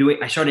started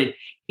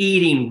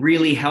eating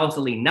really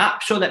healthily,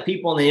 not so that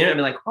people on the internet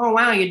be like, oh,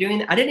 wow, you're doing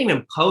that. I didn't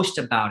even post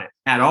about it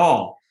at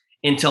all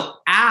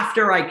until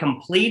after I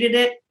completed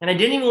it. And I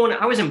didn't even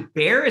I was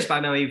embarrassed by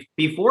my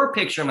before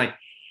picture. I'm like,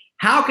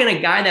 how can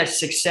a guy that's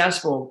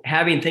successful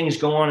having things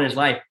go on in his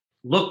life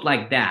look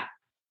like that?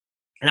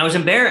 And I was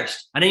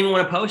embarrassed. I didn't even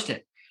want to post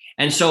it.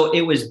 And so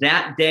it was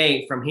that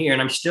day from here,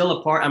 and I'm still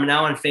apart. I'm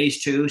now on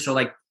phase 2. So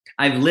like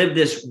I've lived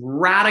this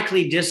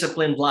radically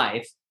disciplined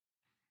life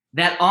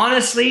that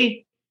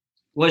honestly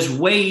was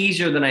way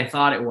easier than I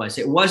thought it was.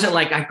 It wasn't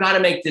like I've got to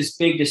make this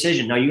big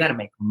decision. No, you got to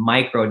make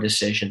micro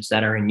decisions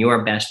that are in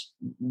your best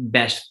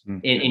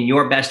in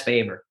your best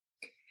favor.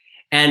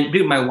 And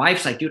dude, my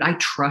wife's like, dude, I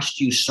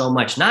trust you so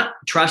much. Not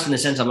trust in the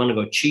sense I'm going to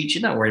go cheat.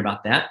 She's not worried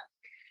about that.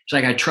 It's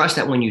like, I trust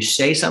that when you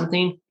say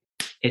something,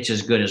 it's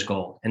as good as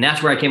gold. And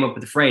that's where I came up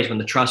with the phrase, when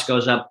the trust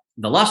goes up,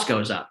 the lust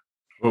goes up.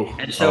 Oh,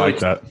 and so I like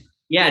that.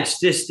 Yeah, it's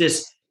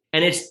this,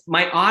 and it's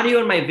my audio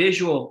and my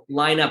visual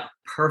line up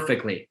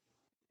perfectly.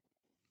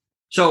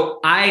 So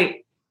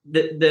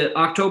the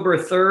October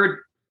 3rd,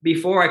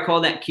 before, I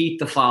called that Keith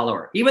the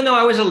Follower. Even though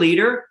I was a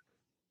leader,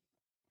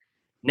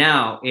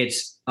 now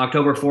it's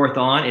October 4th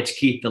on, it's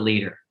Keith the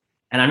Leader.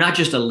 And I'm not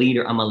just a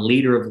leader, I'm a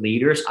leader of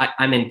leaders.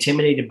 I'm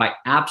intimidated by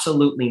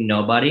absolutely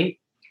nobody.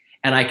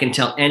 And I can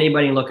tell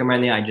anybody and look them right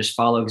in the eye, just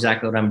follow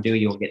exactly what I'm doing.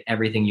 You'll get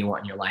everything you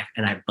want in your life.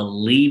 And I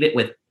believe it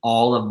with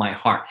all of my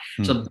heart.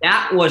 So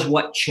that was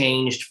what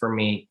changed for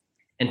me,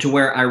 and to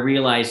where I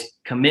realized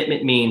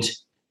commitment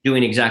means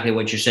doing exactly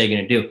what you say you're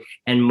going to do.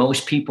 And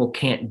most people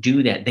can't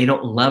do that. They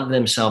don't love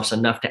themselves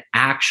enough to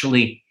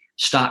actually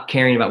stop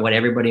caring about what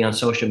everybody on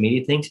social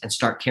media thinks and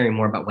start caring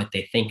more about what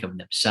they think of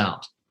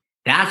themselves.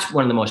 That's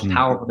one of the most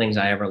powerful things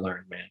I ever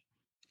learned, man.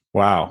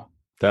 Wow.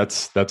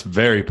 That's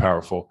very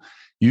powerful.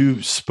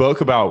 You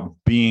spoke about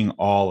being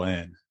all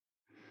in,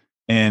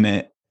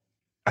 and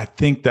I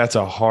think that's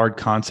a hard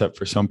concept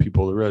for some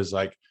people to realize.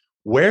 Like,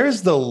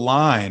 where's the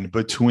line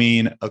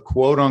between a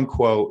quote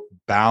unquote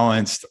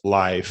balanced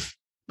life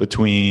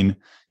between,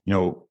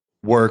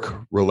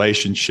 work,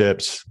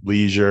 relationships,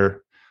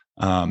 leisure,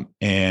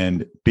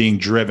 and being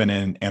driven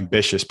and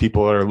ambitious?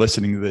 People that are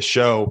listening to this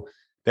show,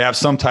 they have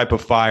some type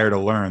of fire to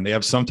learn. They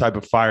have some type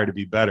of fire to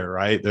be better,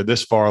 right? They're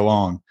this far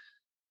along.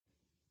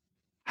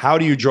 How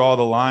do you draw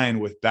the line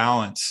with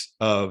balance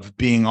of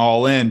being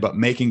all in, but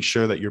making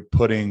sure that you're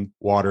putting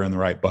water in the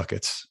right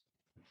buckets?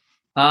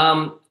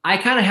 I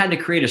kind of had to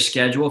create a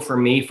schedule for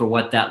me for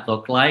what that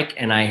looked like.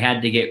 And I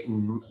had to get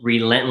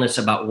relentless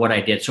about what I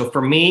did. So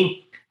for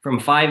me, from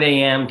 5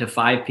 a.m. to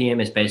 5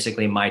 p.m. is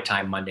basically my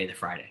time, Monday to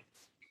Friday.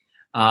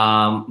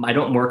 I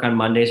don't work on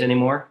Mondays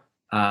anymore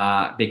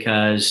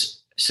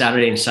because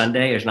Saturday and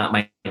Sunday is not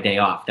my day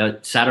off.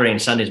 Saturday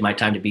and Sunday is my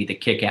time to be the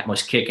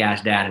most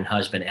kick-ass dad and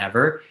husband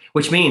ever,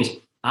 which means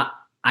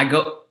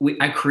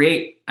I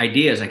create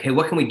ideas like, hey,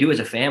 what can we do as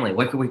a family?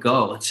 Where can we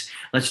go?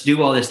 Let's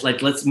do all this.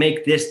 Like, let's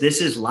make this.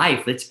 This is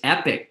life. It's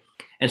epic.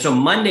 And so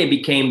Monday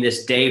became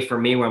this day for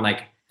me where I'm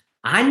like,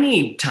 I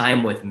need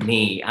time with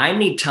me. I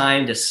need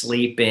time to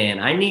sleep in.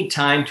 I need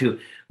time to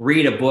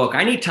read a book.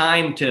 I need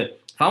time to,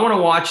 if I want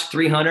to watch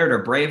 300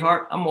 or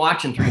Braveheart, I'm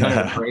watching 300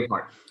 or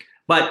Braveheart.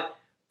 But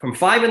from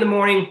 5 in the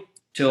morning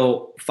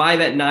till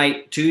 5 at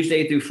night,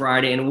 Tuesday through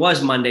Friday, and it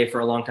was Monday for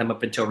a long time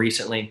up until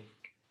recently,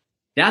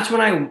 that's when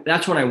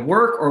I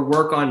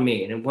work on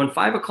me. And when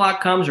 5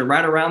 o'clock comes or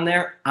right around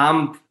there,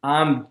 I'm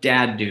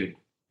dad dude.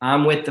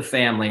 I'm with the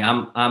family.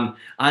 I'm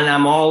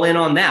all in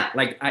on that.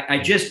 Like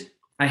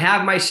I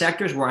have my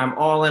sectors where I'm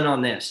all in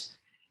on this,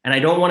 and I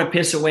don't want to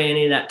piss away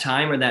any of that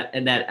time or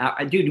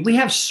that. Dude, we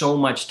have so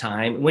much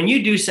time. When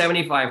you do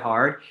 75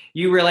 hard,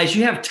 you realize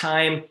you have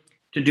time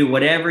to do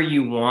whatever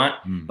you want,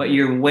 but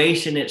you're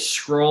wasting it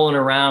scrolling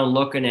around,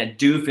 looking at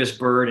doofus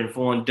bird and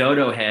fooling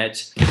dodo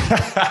heads,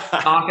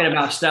 talking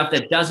about stuff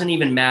that doesn't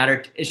even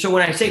matter. So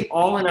when I say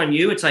all in on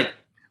you, it's like,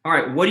 all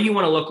right, what do you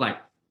want to look like?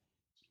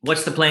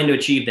 What's the plan to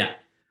achieve that?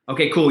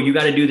 Okay, cool. You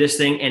got to do this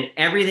thing, and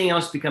everything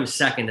else becomes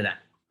second to that.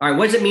 All right,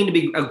 what does it mean to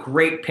be a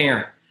great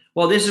parent?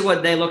 Well, this is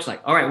what day looks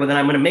like. All right, well, then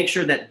I'm going to make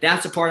sure that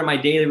that's a part of my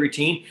daily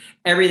routine.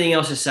 Everything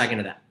else is second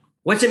to that.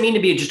 What's it mean to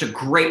be just a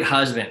great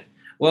husband?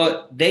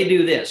 Well, they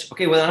do this.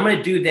 Okay, well, I'm going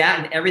to do that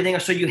and everything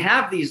else. So you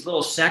have these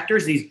little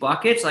sectors, these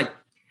buckets. Like,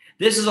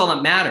 this is all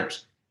that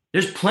matters.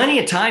 There's plenty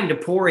of time to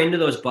pour into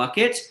those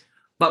buckets,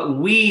 but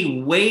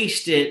we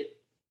waste it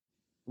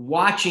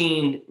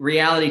watching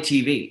reality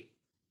TV.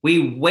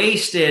 We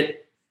waste it,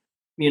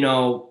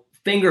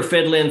 finger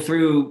fiddling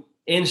through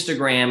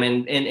Instagram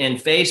and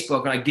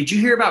Facebook. Like, did you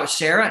hear about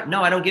Sarah?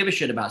 No, I don't give a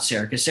shit about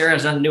Sarah because Sarah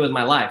has nothing to do with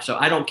my life. So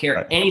I don't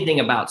care anything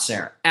about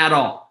Sarah at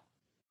all.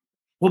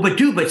 Well,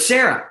 but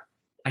Sarah,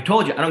 I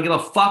told you, I don't give a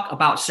fuck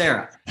about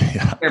Sarah.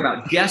 Yeah. I care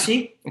about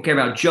Jesse. I care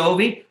about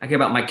Jovi. I care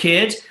about my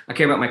kids. I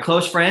care about my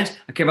close friends.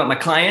 I care about my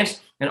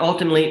clients. And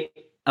ultimately,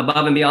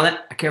 above and beyond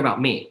that, I care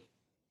about me.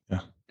 Yeah.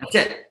 That's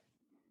it.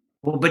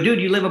 Well, but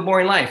dude, you live a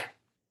boring life.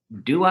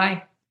 Do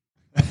I?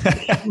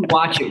 You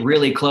watch it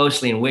really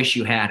closely and wish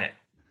you had it.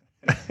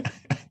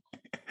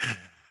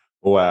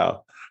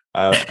 Wow.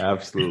 I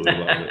absolutely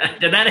love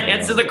it. Did that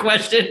answer the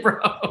question,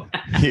 bro?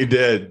 You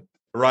did.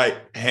 Right.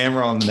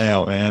 Hammer on the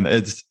nail, man.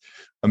 It's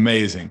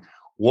amazing.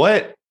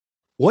 What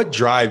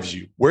drives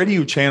you? Where do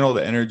you channel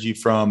the energy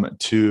from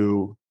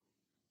to,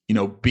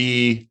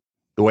 be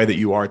the way that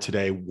you are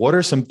today? What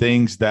are some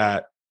things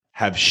that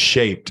have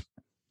shaped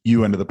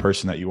you into the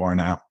person that you are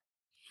now?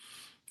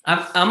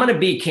 I'm going to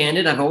be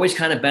candid. I've always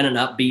kind of been an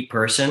upbeat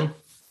person.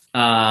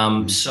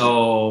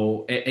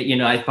 So,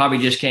 I probably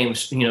just came,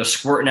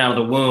 squirting out of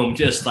the womb,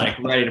 just like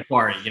ready to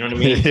party. You know what I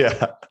mean?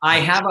 Yeah. I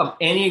have an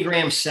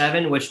Enneagram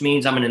 7, which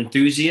means I'm an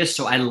enthusiast.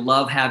 So I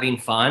love having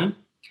fun.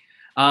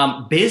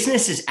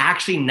 Business is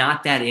actually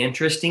not that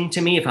interesting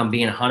to me, if I'm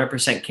being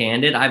 100%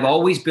 candid. I've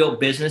always built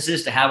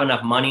businesses to have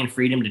enough money and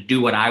freedom to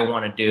do what I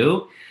want to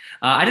do.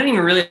 I don't even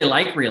really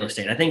like real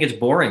estate. I think it's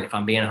boring, if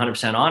I'm being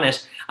 100%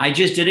 honest. I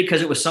just did it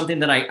because it was something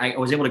that I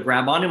was able to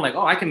grab onto. I'm like,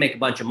 oh, I can make a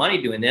bunch of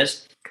money doing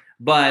this.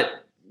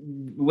 But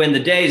when the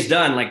day is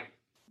done, like,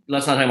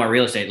 let's not talk about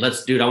real estate. I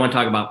want to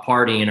talk about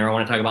partying, or I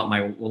want to talk about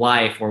my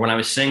life, or when I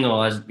was single,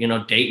 I was,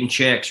 dating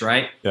chicks,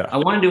 right? Yeah. I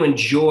wanted to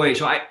enjoy.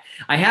 So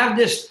I have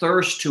this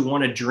thirst to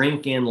want to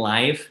drink in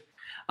life.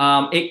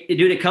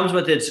 It comes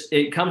with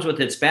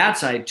its bad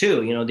side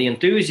too. The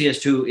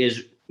enthusiast who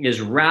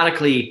is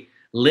radically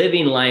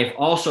living life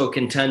also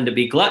can tend to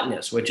be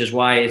gluttonous, which is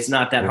why it's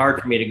not that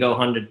hard for me to go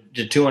 100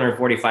 to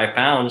 245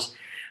 pounds.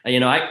 Right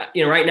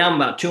now I'm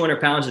about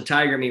 200 pounds of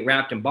tiger meat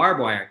wrapped in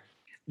barbed wire.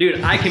 Dude,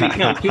 I can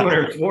become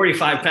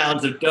 245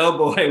 pounds of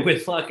doughboy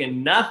with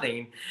fucking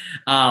nothing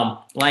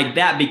like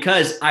that,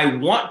 because I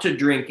want to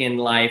drink in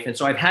life. And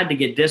so I've had to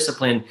get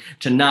disciplined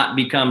to not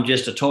become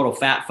just a total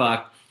fat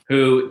fuck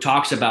who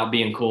talks about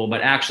being cool,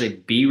 but actually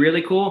be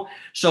really cool.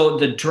 So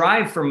the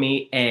drive for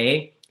me,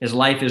 is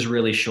life is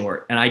really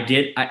short. And I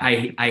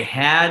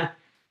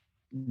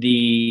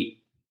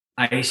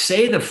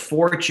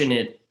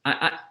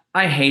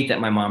hate that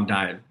my mom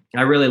died.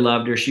 I really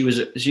loved her. She was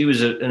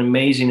an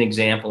amazing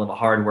example of a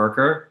hard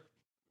worker.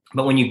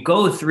 But when you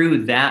go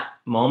through that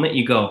moment,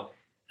 you go,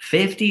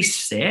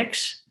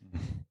 56?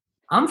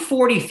 I'm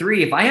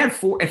 43. If I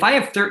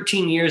have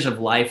 13 years of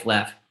life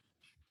left,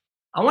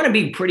 I want to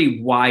be pretty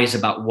wise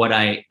about what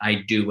I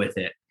do with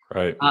it.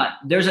 Right.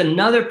 There's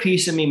another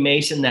piece of me,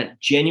 Mason, that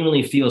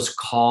genuinely feels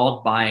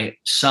called by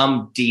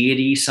some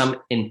deity,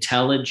 some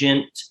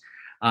intelligent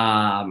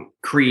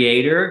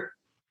creator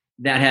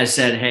that has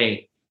said,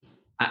 hey,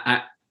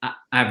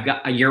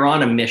 you're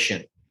on a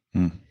mission.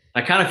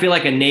 I kind of feel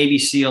like a Navy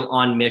SEAL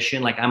on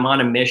mission. Like, I'm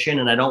on a mission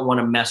and I don't want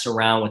to mess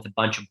around with a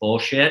bunch of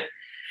bullshit.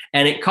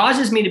 And it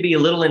causes me to be a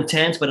little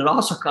intense, but it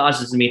also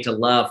causes me to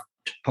love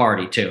to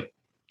party too.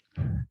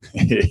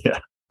 Yeah.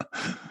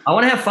 I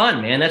want to have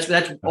fun, man.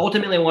 That's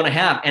ultimately what I want to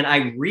have. And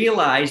I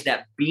realized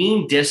that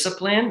being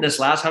disciplined this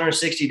last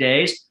 160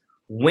 days,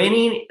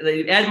 winning,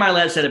 Ed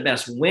Milet said it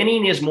best,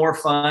 winning is more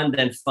fun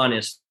than fun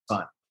is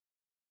fun.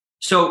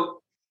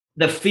 So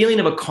the feeling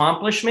of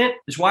accomplishment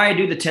is why I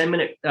do the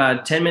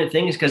 10-minute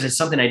thing, is because it's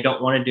something I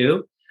don't want to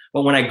do.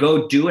 But when I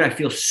go do it, I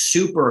feel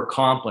super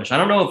accomplished. I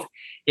don't know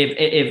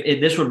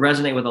if this would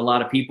resonate with a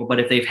lot of people, but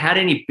if they've had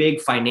any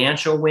big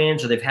financial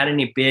wins or they've had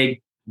any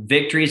big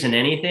victories in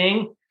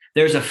anything,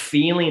 there's a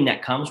feeling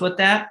that comes with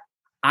that.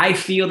 I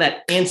feel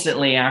that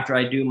instantly after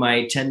I do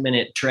my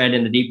 10-minute tread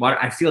in the deep water.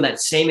 I feel that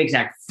same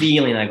exact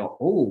feeling. I go,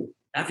 oh,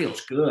 that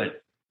feels good.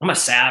 I'm a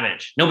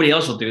savage. Nobody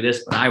else will do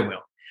this, but I will.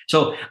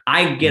 So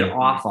I get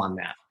off on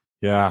that.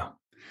 Yeah.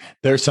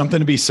 There's something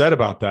to be said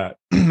about that.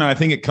 I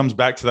think it comes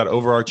back to that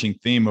overarching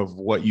theme of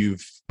what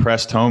you've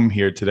pressed home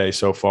here today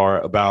so far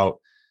about,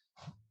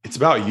 it's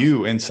about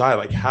you inside.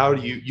 Like, how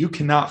do you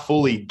cannot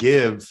fully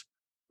give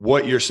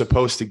what you're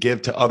supposed to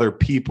give to other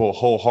people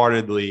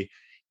wholeheartedly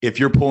if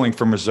you're pulling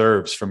from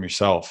reserves from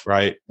yourself.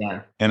 Right.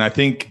 Yeah. And I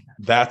think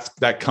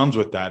that comes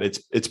with that.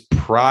 It's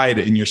pride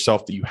in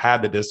yourself that you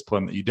had the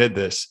discipline, that you did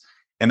this,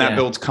 and that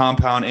builds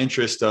compound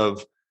interest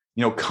of,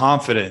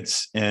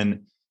 confidence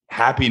and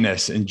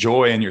happiness and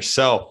joy in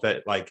yourself,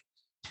 that like,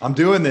 I'm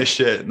doing this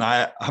shit and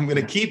I'm going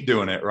to keep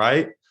doing it.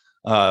 Right.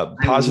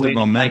 Positive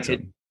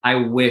momentum. I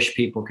wish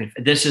people could.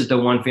 This is the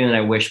one feeling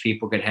I wish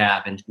people could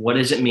have. And what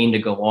does it mean to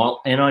go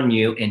all in on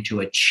you and to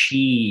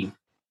achieve?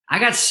 I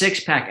got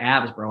 6-pack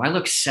abs, bro. I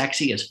look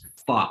sexy as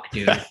fuck,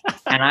 dude.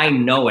 And I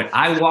know it.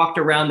 I walked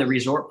around the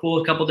resort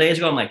pool a couple of days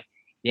ago. I'm like,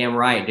 damn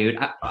right, dude.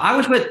 I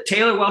was with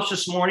Taylor Welch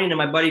this morning and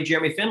my buddy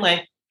Jeremy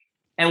Finlay,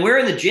 and we're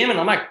in the gym and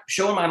I'm like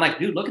showing him, I'm like,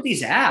 dude, look at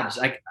these abs.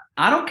 Like,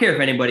 I don't care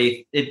if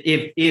anybody,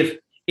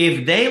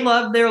 if they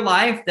love their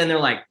life, then they're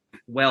like,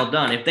 well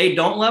done. If they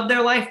don't love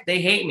their life,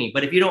 they hate me.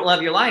 But if you don't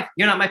love your life,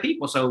 you're not my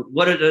people. So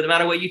what does it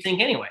matter what you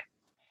think anyway?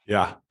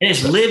 Yeah. And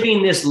it's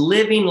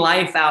living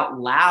life out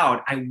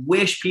loud. I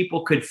wish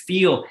people could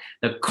feel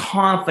the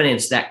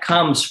confidence that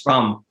comes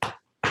from,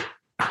 I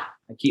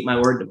keep my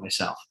word to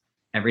myself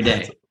every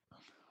day.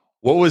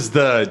 What was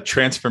the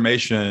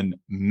transformation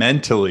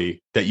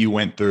mentally that you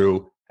went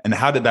through, and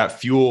how did that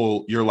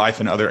fuel your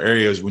life in other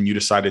areas when you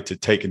decided to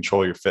take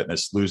control of your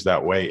fitness, lose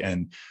that weight,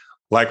 and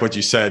like what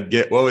you said,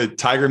 get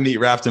tiger meat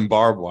wrapped in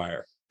barbed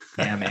wire?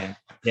 Yeah, man.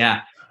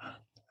 Yeah.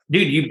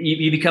 Dude,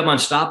 you become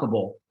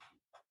unstoppable.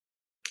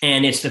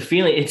 And it's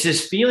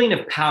this feeling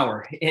of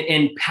power,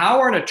 and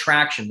power and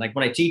attraction. Like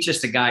when I teach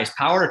this to guys,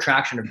 power and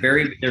attraction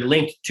they're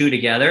linked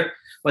together,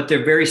 but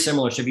they're very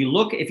similar. So if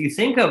you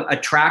think of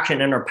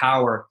attraction and or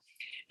power,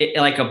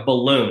 like a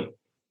balloon,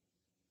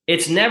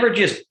 it's never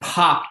just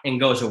popped and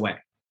goes away.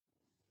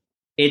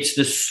 It's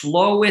the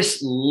slowest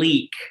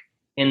leak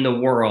in the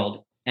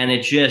world. And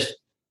it's just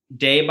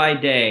day by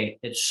day,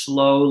 it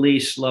slowly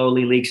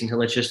leaks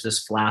until it's just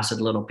this flaccid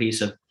little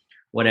piece of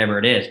whatever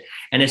it is.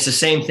 And it's the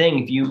same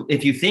thing.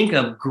 If you think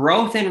of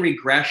growth and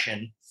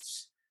regression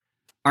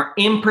are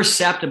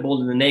imperceptible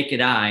to the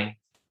naked eye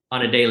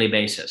on a daily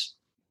basis.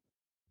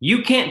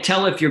 You can't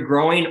tell if you're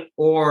growing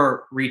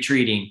or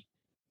retreating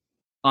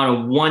on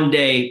a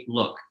one-day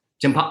look.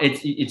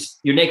 It's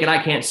your naked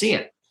eye can't see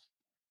it.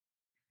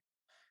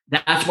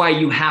 That's why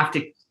you have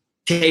to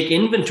take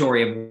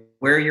inventory of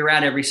where you're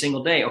at every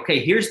single day. Okay,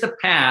 here's the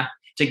path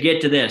to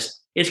get to this.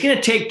 It's going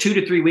to take 2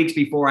 to 3 weeks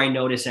before I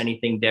notice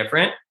anything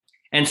different.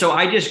 And so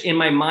in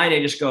my mind,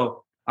 I just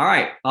go, all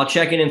right, I'll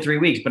check in 3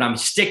 weeks, but I'm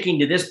sticking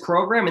to this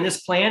program and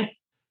this plan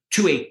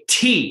to a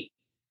T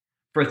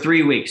for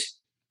 3 weeks.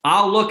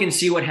 I'll look and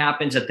see what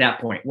happens at that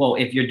point. Well,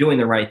 if you're doing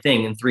the right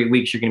thing in 3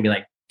 weeks, you're going to be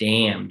like,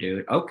 damn,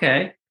 dude.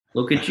 Okay.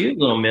 Look at you,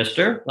 little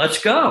mister.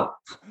 Let's go.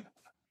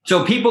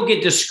 So people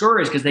get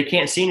discouraged because they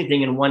can't see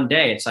anything in one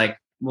day. It's like,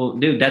 well,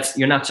 dude,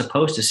 you're not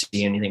supposed to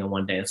see anything in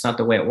one day. That's not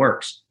the way it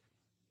works.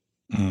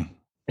 And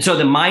so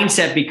the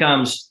mindset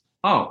becomes,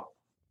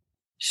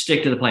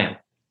 stick to the plan.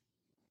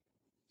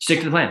 Stick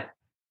to the plan.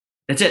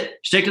 That's it.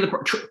 Stick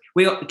to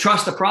we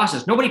trust the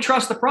process. Nobody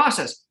trusts the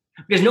process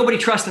because nobody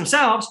trusts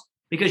themselves,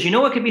 because you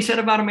know what could be said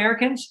about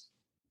Americans?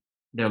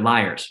 They're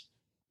liars.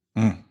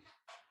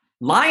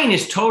 Lying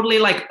is totally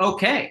like,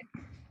 okay.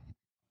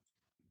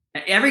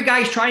 Every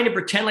guy's trying to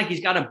pretend like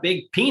he's got a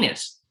big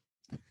penis.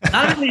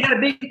 Not everybody's got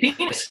a big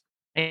penis.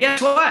 And guess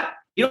what?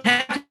 You don't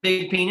have a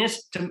big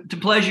penis to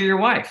pleasure your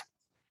wife.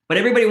 But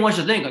everybody wants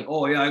to think like,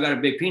 oh yeah, I got a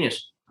big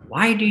penis.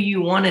 Why do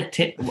you want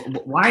to?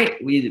 Why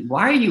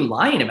are you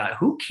lying about it?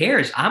 Who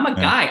cares? I'm a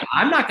guy.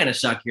 I'm not going to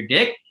suck your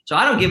dick. So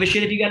I don't give a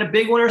shit if you got a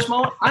big one or a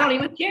small one. I don't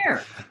even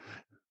care.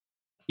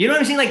 You know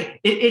what I'm saying?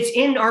 Like it's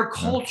in our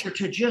culture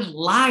to just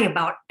lie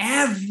about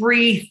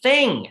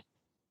everything.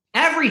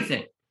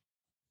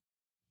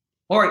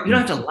 Or you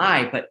don't have to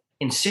lie, but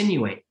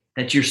insinuate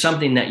that you're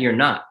something that you're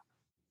not.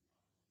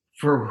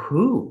 For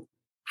who?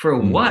 For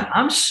what?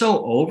 I'm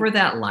so over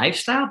that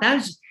lifestyle.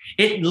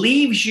 It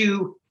leaves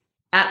you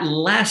at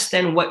less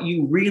than what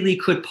you really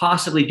could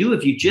possibly do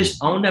if you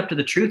just owned up to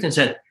the truth and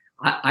said,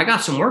 I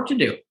got some work to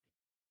do.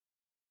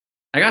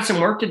 I got some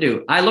work to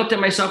do. I looked at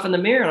myself in the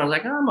mirror and I was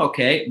like, oh, I'm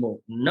okay. Well,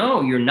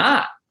 no, you're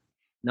not.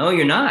 No,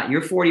 you're not.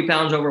 You're 40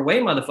 pounds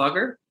overweight,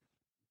 motherfucker.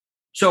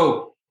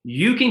 So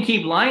you can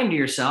keep lying to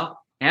yourself.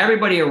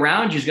 Everybody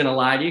around you is going to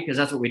lie to you because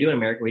that's what we do in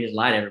America. We just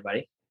lie to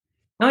everybody.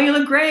 No, you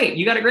look great.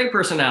 You got a great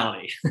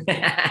personality.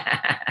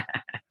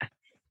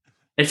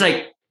 It's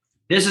like,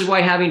 this is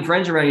why having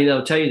friends around you,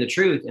 they'll tell you the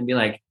truth and be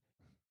like,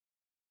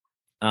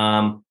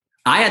 I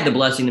had the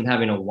blessing of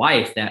having a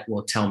wife that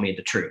will tell me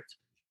the truth.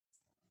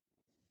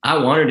 I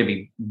want her to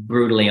be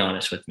brutally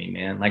honest with me,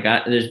 man. Like,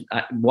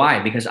 why?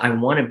 Because I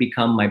want to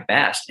become my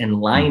best, and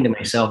lying to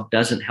myself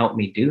doesn't help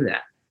me do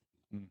that.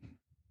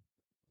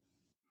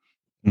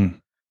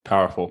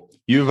 Powerful.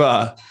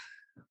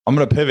 I'm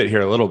going to pivot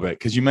here a little bit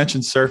because you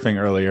mentioned surfing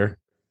earlier,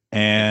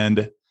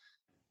 and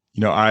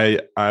I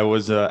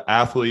was an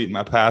athlete in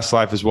my past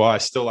life as well. I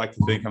still like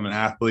to think I'm an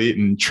athlete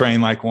and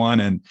train like one,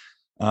 and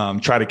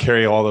try to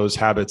carry all those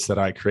habits that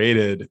I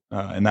created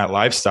in that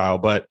lifestyle.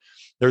 But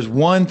there's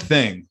one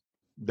thing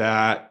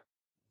that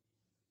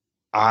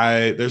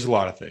there's a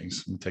lot of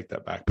things. Let me take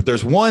that back. But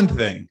there's one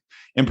thing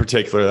in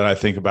particular that I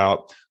think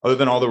about, other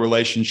than all the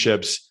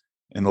relationships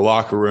in the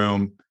locker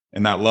room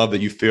and that love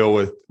that you feel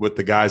with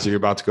the guys that you're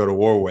about to go to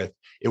war with.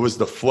 It was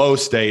the flow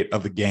state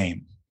of the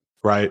game,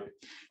 right?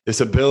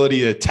 This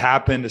ability to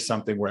tap into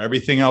something where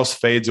everything else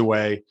fades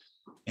away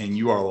and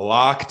you are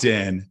locked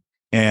in,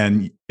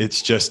 and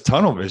it's just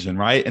tunnel vision,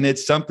 right? And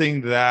it's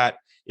something that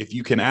if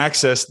you can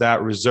access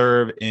that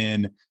reserve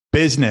in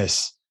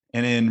business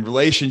and in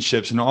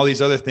relationships and all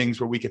these other things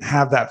where we can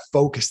have that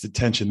focused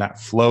attention, that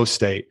flow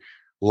state,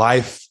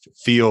 life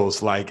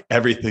feels like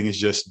everything is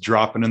just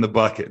dropping in the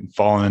bucket and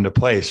falling into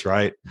place,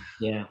 right?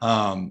 Yeah.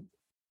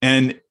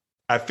 And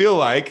I feel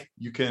like,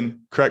 you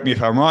can correct me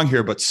if I'm wrong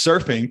here, but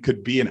surfing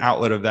could be an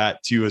outlet of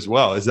that too as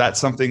well. Is that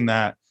something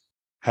that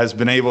has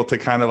been able to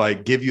kind of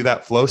like give you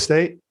that flow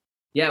state?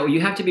 Yeah, well, you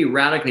have to be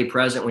radically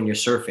present when you're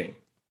surfing,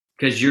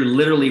 because you're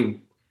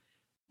literally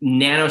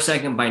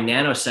nanosecond by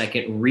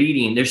nanosecond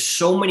reading. There's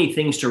so many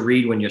things to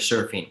read when you're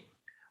surfing.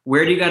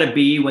 Where do you got to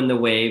be when the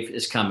wave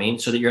is coming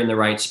so that you're in the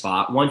right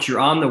spot? Once you're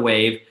on the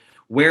wave,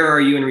 where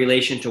are you in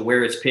relation to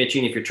where it's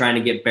pitching? If you're trying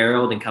to get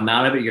barreled and come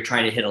out of it, you're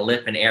trying to hit a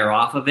lip and air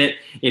off of it.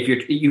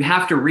 You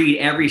have to read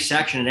every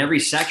section, and every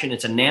section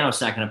it's a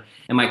nanosecond of,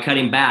 am I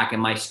cutting back?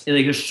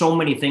 There's so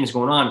many things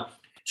going on.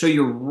 So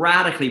you're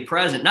radically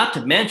present, not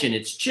to mention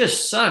it's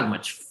just so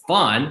much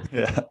fun.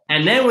 Yeah.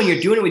 And then when you're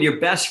doing it with your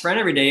best friend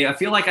every day, I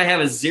feel like I have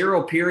a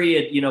 0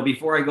 period,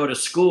 before I go to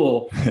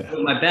school with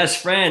my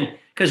best friend,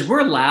 because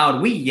we're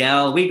loud, we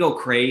yell, we go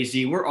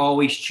crazy. We're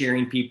always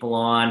cheering people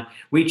on.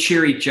 We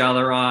cheer each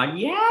other on.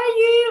 Yeah,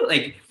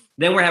 you.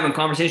 Then we're having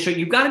conversation. So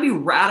you've got to be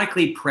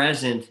radically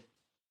present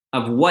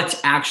of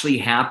what's actually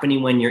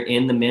happening when you're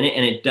in the minute.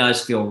 And it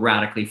does feel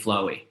radically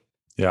flowy.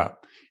 Yeah.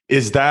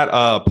 Is that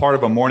part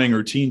of a morning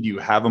routine? Do you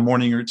have a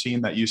morning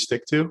routine that you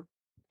stick to?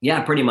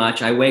 Yeah, pretty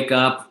much. I wake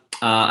up,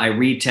 I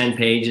read 10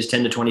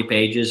 to 20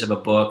 pages of a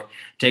book,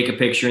 take a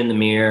picture in the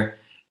mirror.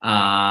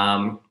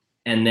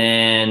 And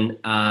then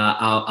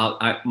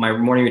my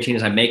morning routine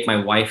is I make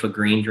my wife a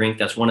green drink.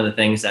 That's one of the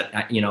things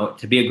that,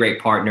 to be a great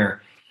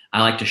partner,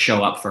 I like to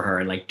show up for her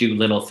and like do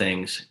little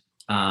things.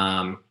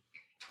 And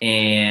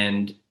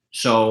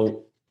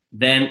so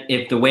then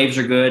if the waves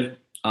are good,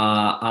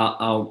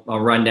 I'll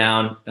run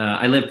down.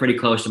 I live pretty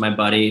close to my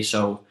buddy,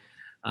 so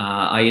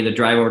I either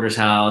drive over to his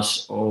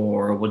house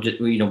or we'll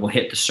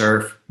hit the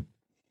surf.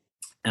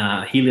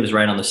 He lives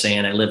right on the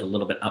sand. I live a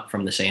little bit up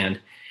from the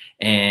sand,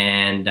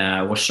 and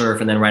we'll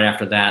surf. And then right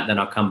after that, then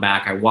I'll come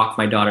back. I walk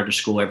my daughter to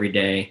school every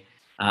day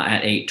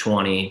at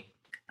 8:20.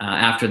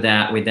 After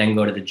that, we then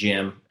go to the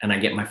gym and I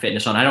get my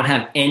fitness on. I don't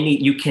have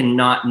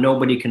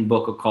nobody can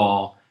book a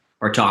call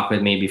or talk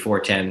with me before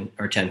 10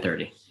 or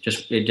 10:30.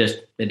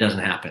 It doesn't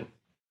happen.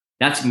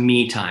 That's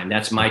me time.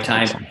 That's my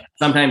time.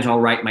 Sometimes I'll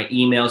write my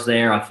emails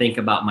there. I'll think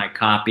about my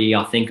copy.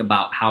 I'll think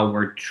about how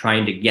we're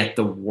trying to get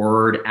the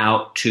word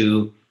out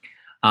to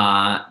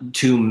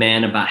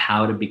men about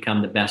how to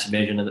become the best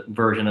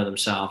version of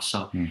themselves.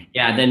 So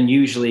yeah, then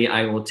usually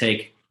I will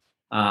take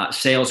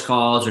sales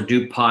calls or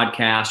do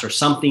podcasts or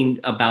something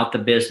about the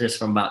business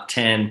from about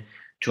 10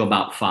 to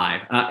about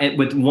 5,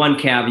 with one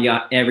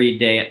caveat: every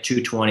day at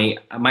 2:20.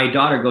 My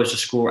daughter goes to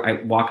school.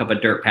 I walk up a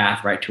dirt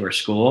path right to her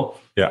school.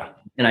 Yeah.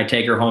 And I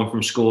take her home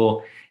from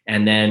school.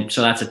 And then,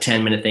 so that's a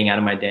 10-minute thing out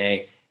of my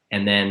day.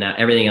 And then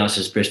everything else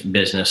is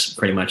business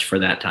pretty much for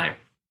that time.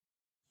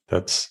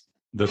 That's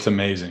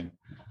amazing.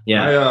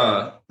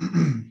 Yeah.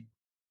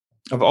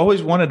 I've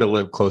always wanted to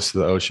live close to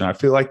the ocean. I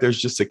feel like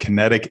there's just a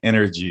kinetic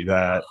energy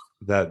that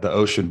the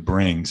ocean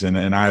brings. And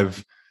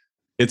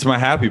it's my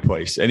happy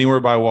place anywhere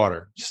by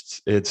water.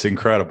 It's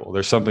incredible.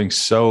 There's something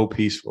so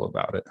peaceful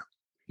about it.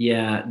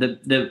 Yeah.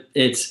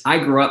 I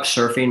grew up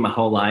surfing my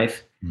whole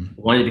life.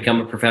 Wanted to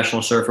become a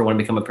professional surfer, wanted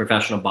to become a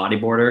professional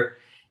bodyboarder.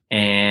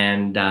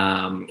 And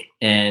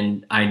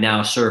I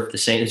now surf the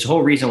same. It's the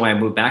whole reason why I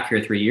moved back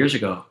here 3 years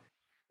ago,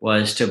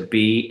 was to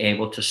be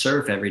able to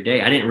surf every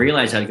day. I didn't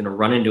realize I was going to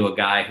run into a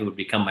guy who would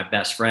become my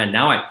best friend.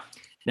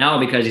 Now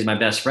because he's my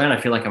best friend,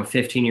 I feel like I'm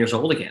 15 years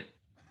old again.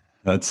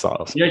 That's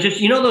awesome.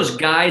 Those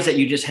guys that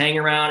you just hang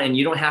around and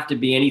you don't have to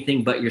be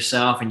anything but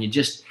yourself, and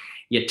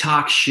you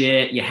talk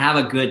shit, you have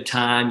a good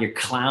time, you're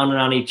clowning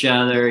on each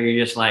other.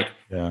 You're just like,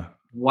 yeah,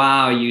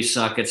 wow, you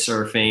suck at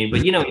surfing,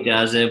 but he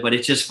does it, but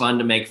it's just fun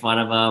to make fun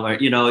of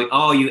him. Or,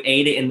 oh, you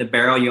ate it in the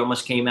barrel, you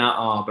almost came out,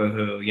 oh,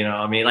 boo-hoo.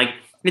 Like,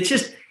 it's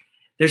just,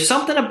 there's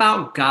something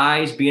about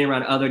guys being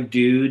around other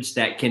dudes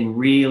that can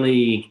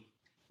really,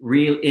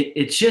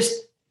 it's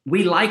just,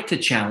 we like to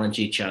challenge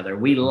each other.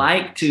 We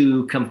like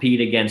to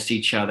compete against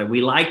each other.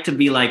 We like to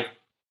be like,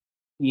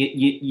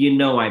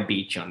 I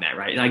beat you on that,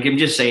 right? Like, I'm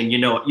just saying,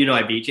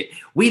 I beat you.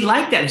 We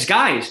like that as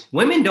guys.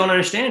 Women don't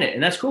understand it,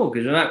 and that's cool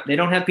because they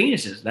don't have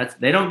penises.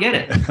 They don't get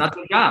it. It's not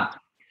their job.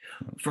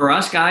 For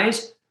us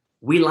guys,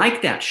 we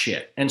like that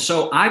shit, and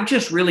so I've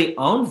just really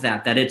owned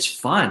that it's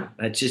fun.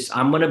 It's just,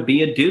 I'm gonna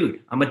be a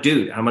dude. I'm a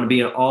dude. I'm gonna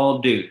be an all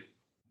dude.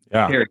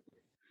 Yeah. Period.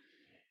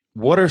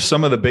 What are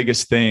some of the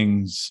biggest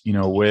things,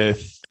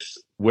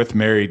 with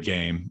Married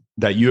Game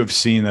that you have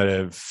seen that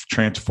have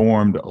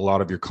transformed a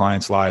lot of your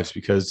clients' lives?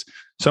 Because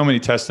so many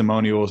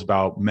testimonials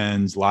about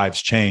men's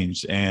lives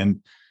changed.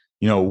 And,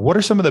 what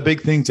are some of the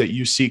big things that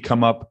you see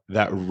come up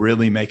that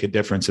really make a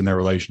difference in their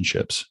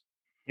relationships?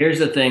 Here's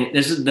the thing.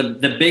 This is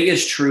the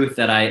biggest truth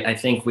that I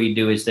think we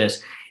do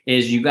is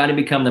you got to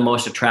become the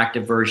most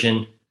attractive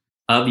version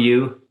of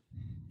you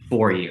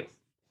for you.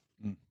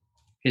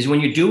 Because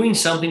when you're doing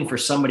something for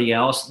somebody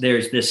else,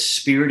 there's this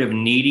spirit of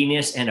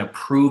neediness and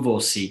approval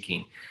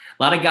seeking.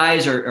 A lot of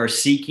guys are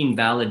seeking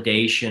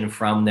validation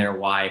from their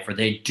wife, or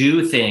they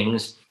do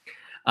things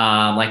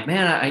like,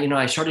 man,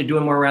 I started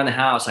doing more around the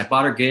house. I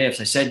bought her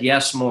gifts. I said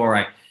yes more.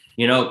 I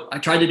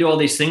tried to do all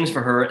these things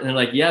for her. And they're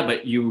like, yeah,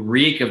 but you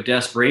reek of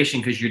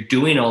desperation because you're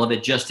doing all of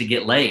it just to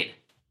get laid.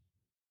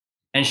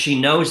 And she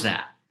knows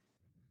that.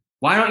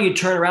 Why don't you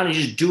turn around and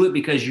just do it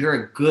because you're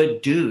a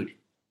good dude?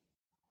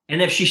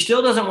 And if she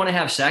still doesn't want to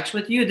have sex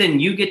with you, then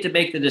you get to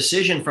make the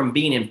decision from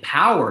being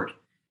empowered,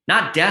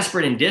 not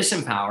desperate and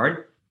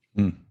disempowered.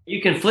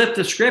 You can flip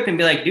the script and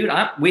be like, dude,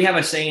 we have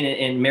a saying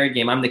in Married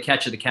Game, I'm the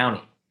catch of the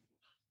county.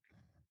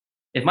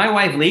 If my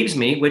wife leaves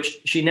me, which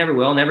she never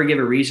will, never give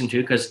a reason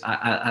to, because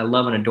I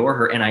love and adore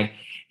her, and I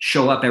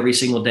show up every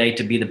single day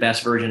to be the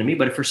best version of me.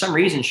 But if for some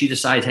reason she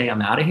decides, hey,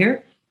 I'm out of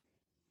here,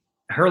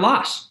 her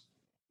loss.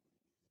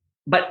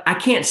 But I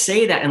can't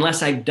say that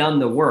unless I've done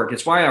the work.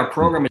 It's why our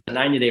program is a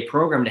 90-day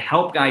program to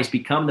help guys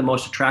become the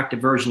most attractive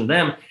version of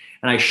them.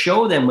 And I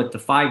show them with the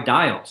 5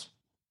 dials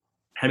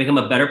how to become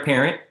a better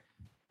parent,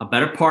 a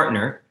better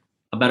partner,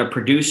 a better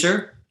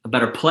producer, a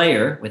better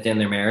player within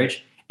their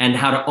marriage, and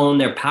how to own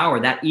their power.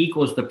 That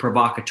equals the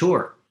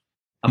provocateur.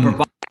 A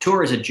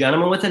provocateur is a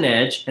gentleman with an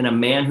edge and a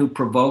man who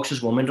provokes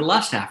his woman to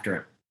lust after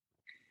him.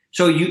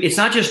 So it's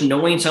not just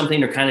knowing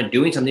something or kind of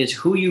doing something. It's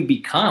who you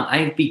become. I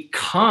have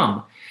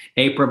become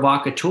a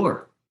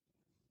provocateur.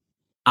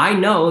 I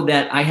know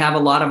that I have a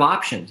lot of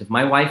options. If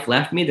my wife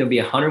left me, there'll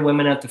be 100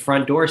 women at the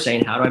front door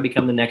saying, how do I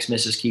become the next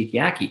Mrs. Keith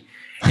Yackey?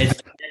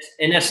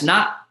 And that's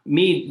not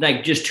me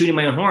like just tooting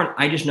my own horn.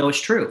 I just know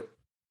it's true.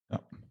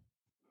 Yep.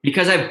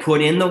 Because I've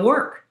put in the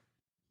work.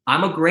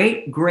 I'm a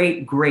great,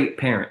 great, great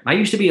parent. I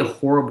used to be a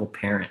horrible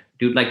parent,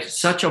 dude, like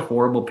such a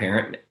horrible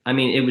parent. I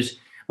mean,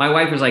 my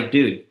wife was like,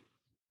 dude,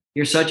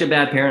 you're such a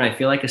bad parent. I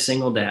feel like a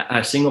single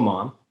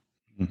mom.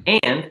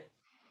 And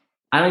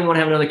I don't even want to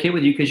have another kid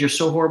with you because you're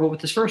so horrible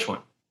with this first one.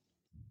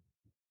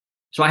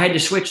 So I had to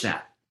switch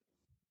that.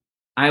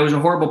 I was a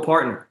horrible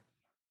partner.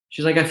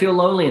 She's like, I feel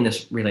lonely in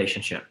this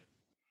relationship.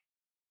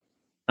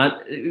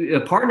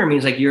 A partner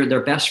means like you're their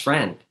best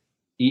friend.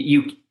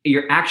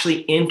 You're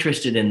actually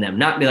interested in them,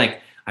 not be like,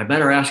 I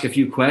better ask a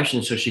few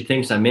questions so she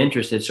thinks I'm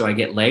interested so I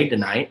get laid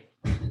tonight.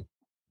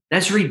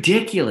 That's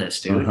ridiculous,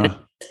 dude. Uh-huh.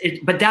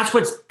 But that's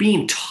what's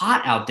being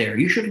taught out there.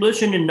 You should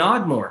listen and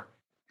nod more.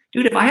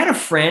 Dude, if I had a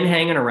friend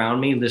hanging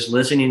around me just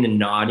listening and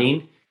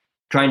nodding,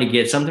 trying to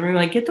get something, I'm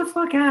like, get the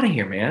fuck out of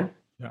here, man.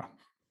 Yeah.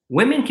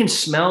 Women can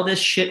smell this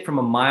shit from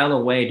a mile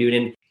away, dude.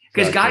 And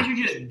because guys are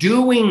just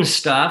doing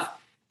stuff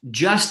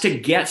just to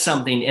get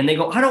something. And they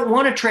go, I don't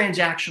want a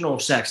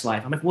transactional sex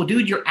life. I'm like, well,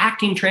 dude, you're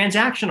acting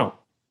transactional.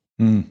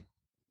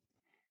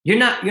 You're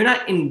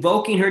not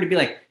invoking her to be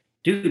like,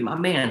 dude, my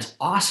man's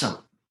awesome.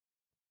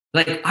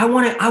 Like, I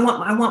want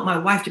my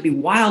wife to be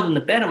wild in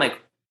the bed. I'm like,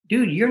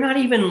 dude, you're not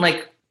even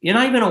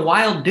a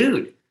wild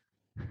dude.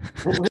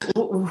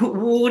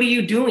 What are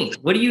you doing?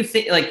 What do you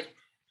think? Like,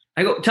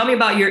 I go, tell me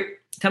about your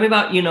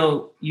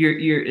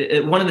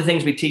one of the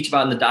things we teach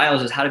about in the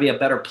dials is how to be a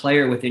better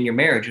player within your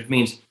marriage, which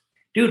means,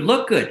 dude,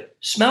 look good,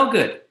 smell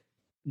good.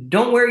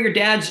 Don't wear your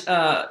dad's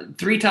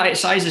 3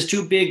 sizes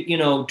too big,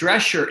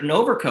 dress shirt and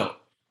overcoat.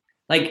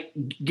 Like,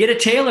 get a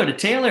tailor to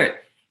tailor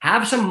it.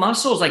 Have some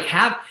muscles,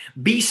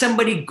 be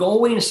somebody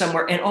going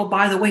somewhere. And oh,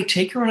 by the way,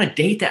 take her on a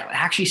date that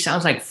actually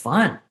sounds like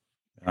fun.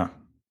 Yeah.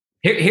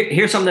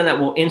 Here's something that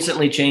will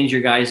instantly change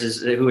your guys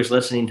who is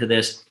listening to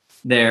this.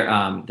 They're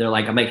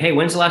like, I'm like, hey,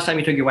 when's the last time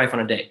you took your wife on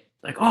a date?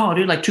 Like, oh,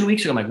 dude, like 2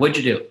 weeks ago. I'm like, what'd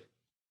you do?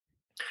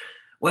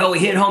 Well, we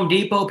hit Home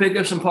Depot, picked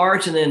up some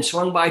parts, and then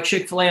swung by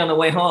Chick-fil-A on the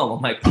way home.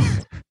 I'm like,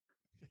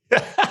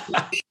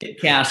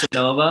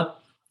 Casanova,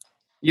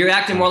 you're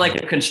acting more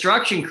like a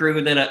construction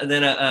crew than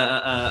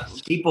a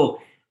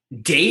people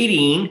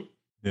dating.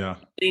 Yeah.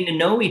 Getting to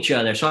know each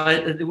other.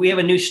 So we have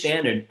a new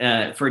standard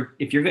for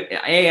if you're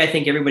I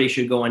think everybody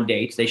should go on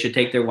dates. They should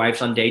take their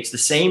wives on dates the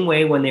same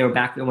way when they were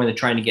back when they're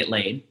trying to get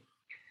laid.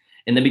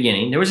 In the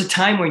beginning, there was a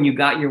time when you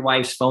got your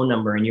wife's phone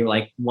number and you're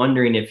like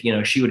wondering if,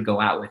 she would go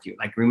out with you.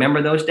 Like,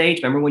 remember those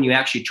dates? Remember when you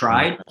actually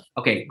tried?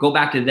 Okay, go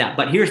back to that.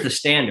 But here's the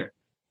standard.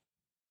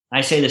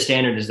 I say the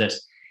standard is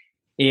this.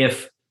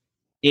 If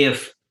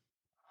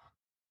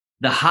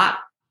the hot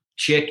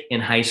chick in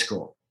high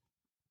school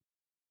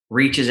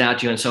reaches out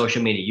to you on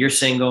social media, you're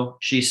single,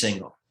 she's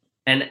single,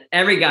 and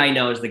every guy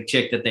knows the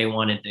chick that they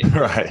wanted to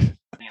right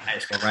in high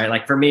school, right?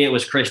 Like for me, it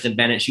was Kristen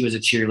Bennett. She was a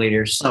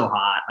cheerleader, so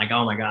hot. Like,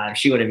 oh my God, if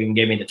she would have even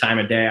given me the time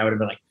of day, I would have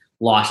been like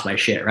lost my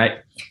shit, right?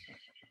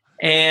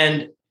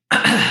 And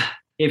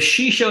if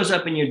she shows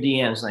up in your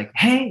DMs like,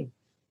 hey,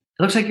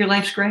 it looks like your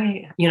life's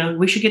great.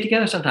 We should get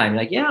together sometime.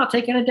 You're like, yeah, I'll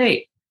take you on a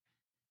date.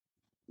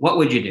 What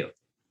would you do?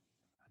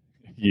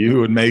 You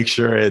would make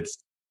sure it's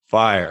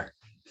fire.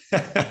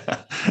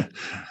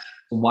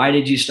 Why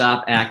did you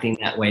stop acting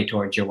that way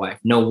towards your wife?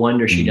 No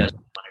wonder she doesn't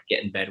want to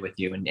get in bed with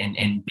you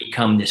and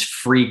become this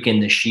freak in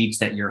the sheets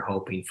that you're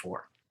hoping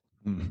for.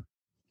 Mm.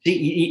 See,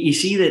 you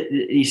see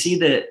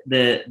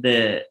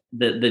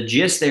the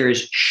gist there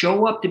is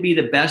show up to be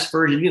the best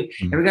version of you.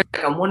 Every guy's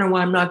like, I'm wondering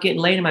why I'm not getting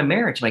laid in my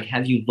marriage. Like,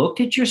 have you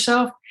looked at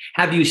yourself?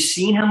 Have you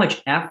seen how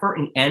much effort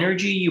and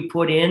energy you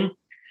put in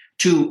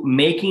to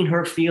making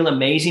her feel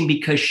amazing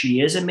because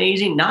she is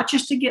amazing, not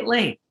just to get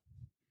laid,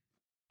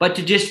 but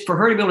to just for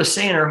her to be able to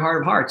say in her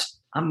heart of hearts,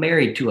 I'm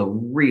married to a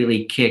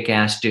really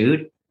kick-ass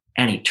dude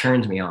and he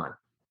turns me on.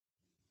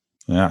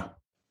 Yeah.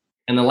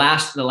 And the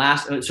last,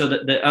 so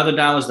the other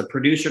dial is the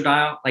producer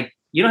dial. Like,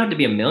 you don't have to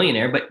be a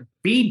millionaire, but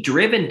be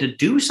driven to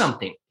do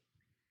something.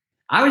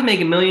 I was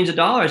making millions of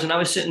dollars and I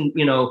was sitting,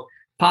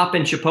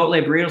 popping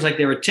Chipotle burritos like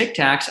they were Tic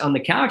Tacs on the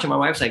couch. And my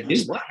wife's like,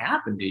 dude, what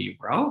happened to you,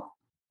 bro?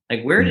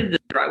 Like, where did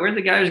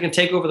the guy who's going to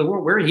take over the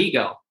world? Where did he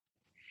go?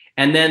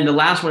 And then the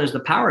last one is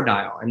the power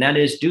dial. And that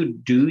is,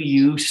 dude, do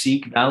you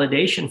seek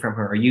validation from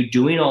her? Are you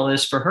doing all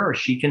this for her?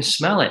 She can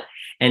smell it.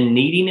 And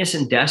neediness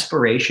and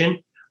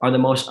desperation are the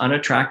most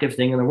unattractive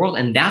thing in the world.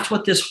 And that's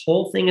what this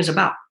whole thing is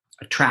about.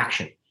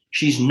 Attraction.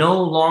 She's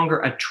no longer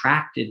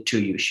attracted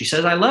to you. She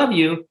says, I love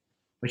you,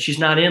 but she's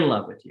not in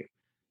love with you.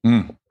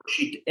 Mm.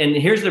 And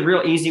here's the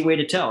real easy way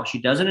to tell. She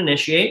doesn't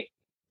initiate.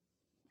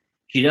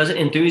 She doesn't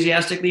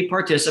enthusiastically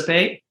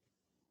participate.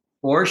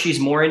 Or she's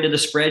more into the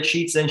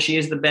spreadsheets than she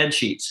is the bed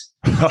sheets.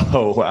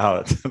 Oh,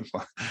 wow.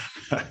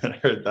 I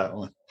heard that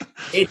one.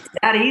 It's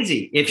that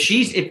easy.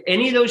 If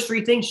any of those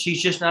three things,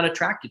 she's just not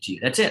attracted to you.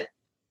 That's it.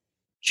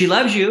 She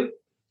loves you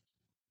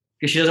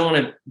because she doesn't want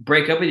to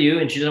break up with you,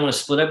 and she doesn't want to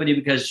split up with you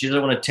because she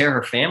doesn't want to tear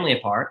her family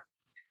apart.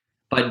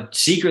 But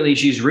secretly,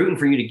 she's rooting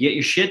for you to get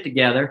your shit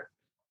together.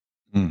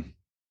 Mm.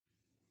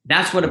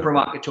 That's what a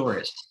provocateur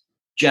is.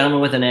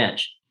 Gentleman with an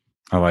edge.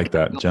 I like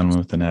that. Gentleman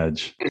with an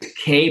edge. It's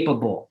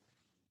capable.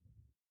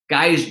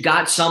 Guy who's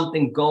got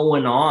something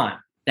going on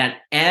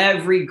that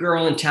every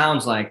girl in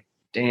town's like,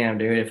 damn,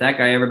 dude, if that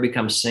guy ever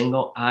becomes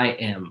single,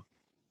 I'm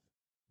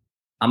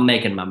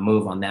making my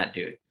move on that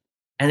dude.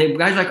 And the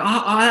guy's like,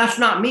 oh, that's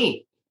not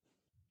me.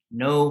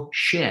 No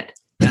shit.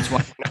 That's why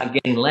I'm not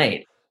getting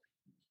laid.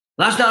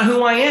 That's not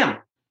who I am.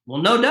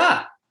 Well, no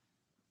duh.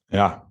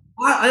 Yeah.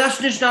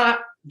 That's just not,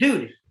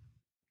 dude.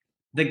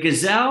 The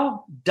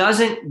gazelle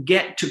doesn't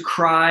get to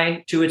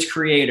cry to its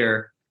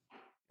creator,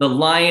 the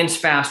lion's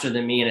faster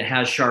than me and it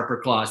has sharper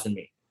claws than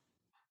me.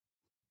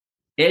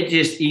 It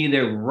just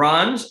either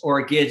runs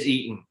or it gets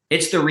eaten.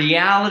 It's the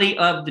reality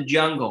of the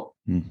jungle.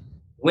 Mm.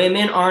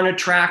 Women aren't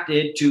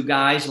attracted to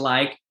guys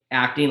like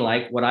acting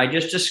like what I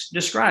just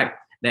described.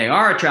 They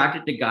are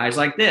attracted to guys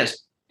like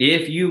this.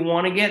 If you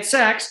want to get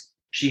sex,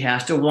 she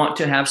has to want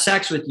to have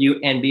sex with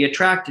you and be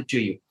attracted to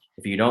you.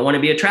 If you don't want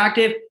to be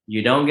attractive,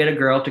 you don't get a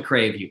girl to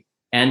crave you.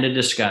 End of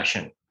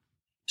discussion.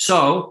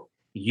 So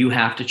you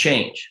have to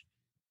change.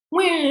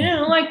 Well, I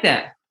don't like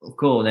that.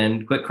 Cool.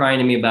 Then quit crying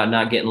to me about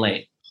not getting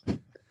laid.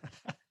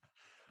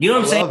 You know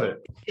what I'm saying?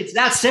 It's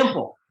that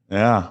simple.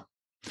 Yeah.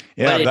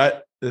 Yeah.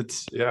 It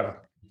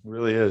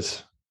really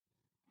is.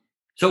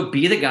 So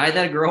be the guy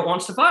that a girl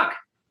wants to fuck.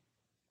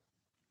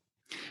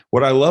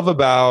 What I love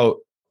about,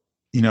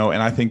 and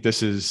I think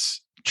this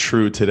is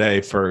true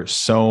today for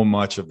so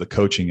much of the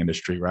coaching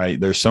industry, right?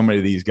 There's so many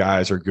of these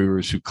guys or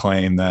gurus who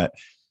claim that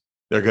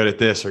they're good at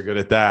this or good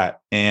at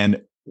that.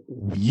 And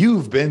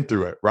you've been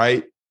through it,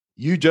 right?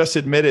 You just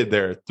admitted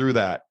there through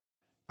that.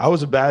 I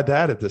was a bad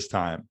dad at this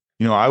time.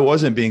 I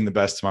wasn't being the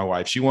best to my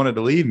wife. She wanted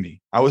to leave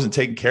me. I wasn't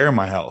taking care of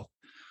my health,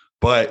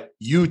 but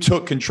you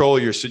took control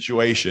of your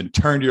situation,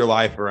 turned your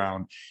life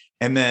around.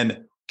 And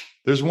then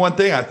there's one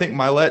thing, I think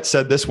Mylett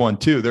said this one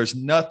too. There's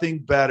nothing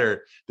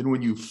better than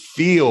when you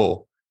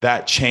feel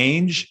that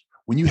change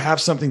when you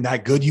have something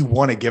that good, you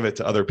want to give it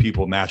to other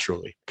people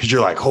naturally because you're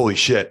like, holy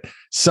shit,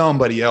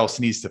 somebody else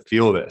needs to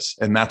feel this.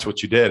 And that's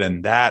what you did.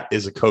 And that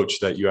is a coach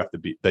that you have to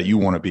be, that you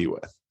want to be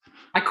with.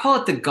 I call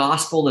it the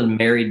gospel and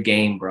married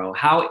game, bro.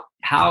 How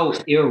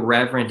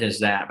irreverent is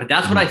that? But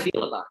that's what I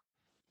feel about it.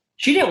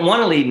 She didn't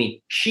want to leave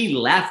me. She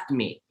left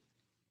me.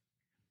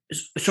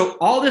 So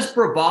all this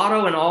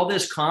bravado and all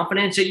this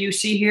confidence that you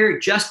see here,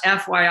 just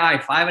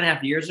FYI,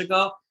 5.5 years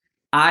ago,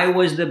 I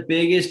was the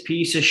biggest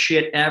piece of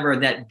shit ever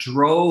that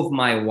drove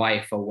my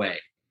wife away.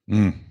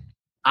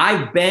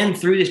 I've been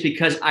through this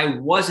because I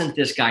wasn't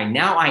this guy.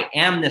 Now I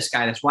am this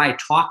guy. That's why I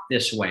talk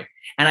this way.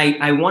 And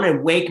I want to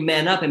wake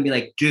men up and be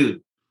like,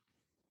 dude,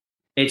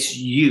 it's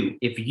you.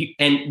 If you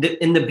and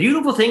the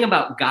beautiful thing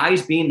about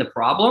guys being the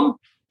problem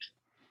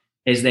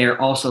is they are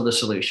also the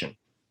solution.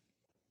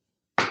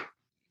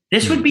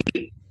 This would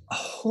be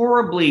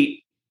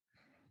horribly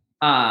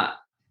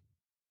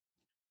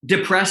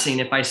depressing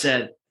if I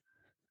said,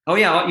 oh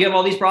yeah, you have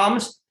all these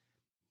problems?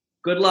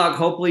 Good luck.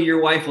 Hopefully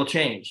your wife will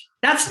change.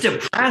 That's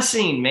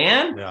depressing,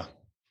 man. Yeah.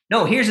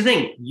 No, here's the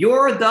thing.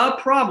 You're the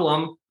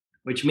problem,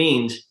 which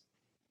means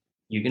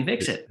you can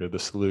fix it. You're the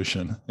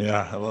solution.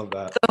 Yeah, I love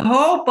that. The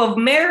hope of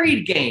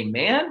married game,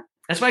 man.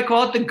 That's why I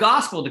call it the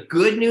gospel, the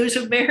good news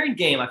of married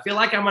game. I feel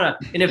like I'm an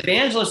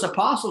evangelist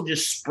apostle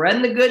just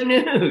spreading the good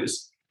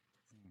news.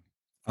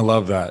 I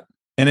love that.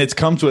 And it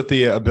comes with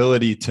the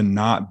ability to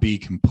not be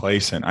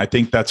complacent. I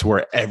think that's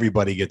where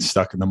everybody gets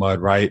stuck in the mud,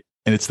 right?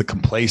 And it's the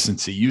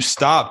complacency. You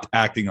stopped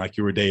acting like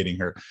you were dating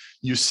her.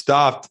 You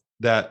stopped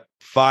that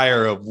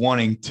fire of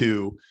wanting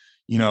to,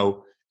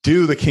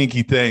 do the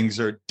kinky things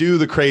or do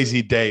the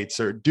crazy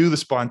dates or do the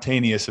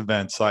spontaneous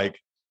events. And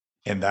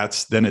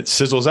then it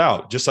sizzles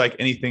out just like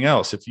anything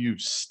else. If you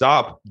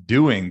stop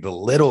doing the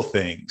little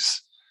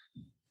things,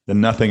 then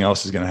nothing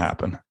else is going to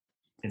happen.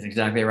 That's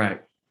exactly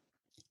right.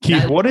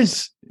 Keith, go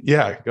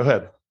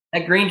ahead.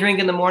 That green drink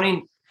in the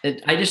morning,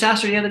 I just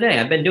asked her the other day.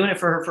 I've been doing it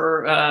for her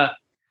for a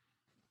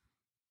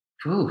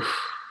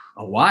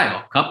while,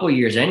 a couple of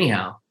years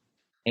anyhow.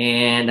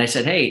 And I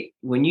said, hey,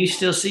 when you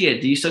still see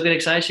it, do you still get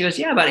excited? She goes,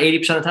 yeah, about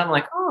 80% of the time. I'm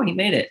like, oh, he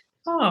made it.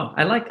 Oh,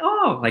 I'm like,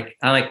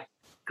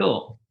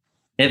 cool.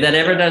 If that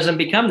ever doesn't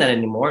become that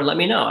anymore, let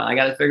me know. I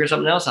got to figure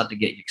something else out to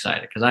get you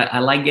excited because I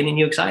like getting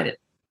you excited.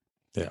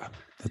 Yeah,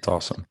 that's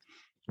awesome.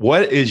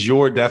 What is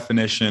your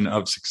definition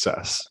of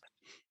success?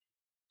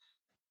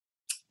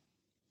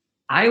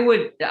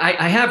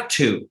 I have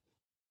two.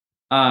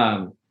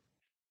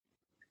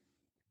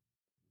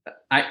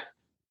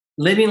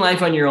 Living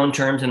life on your own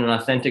terms in an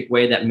authentic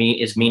way that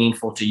is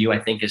meaningful to you, I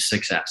think is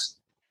success.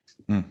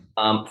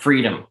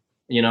 Freedom.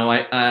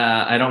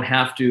 I don't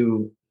have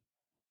to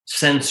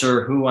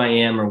censor who I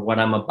am or what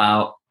I'm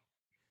about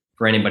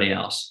for anybody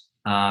else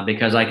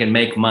because I can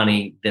make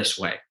money this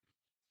way.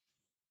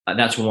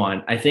 That's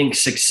one. I think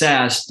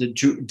success,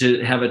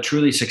 to have a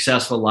truly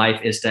successful life,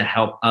 is to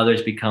help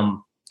others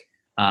become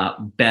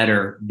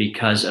better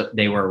because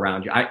they were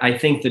around you. I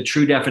think the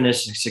true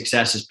definition of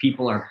success is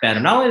people are better.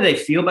 Not only do they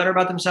feel better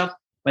about themselves,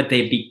 but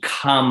they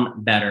become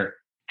better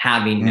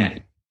having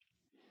met.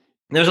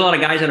 There's a lot of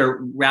guys that are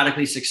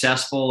radically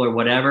successful or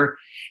whatever,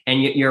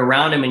 and you're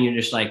around them and you're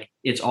just like,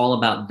 it's all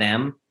about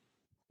them.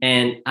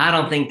 And I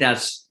don't think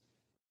that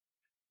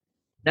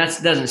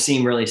doesn't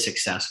seem really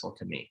successful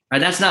to me. Right?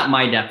 That's not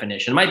my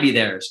definition. It might be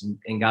theirs,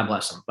 and God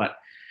bless them. But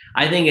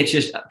I think it's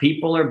just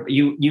people are,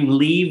 you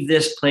leave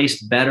this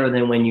place better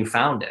than when you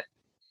found it.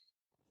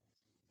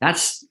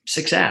 That's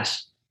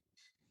success.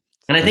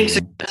 And I think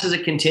success is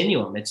a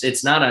continuum.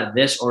 It's not a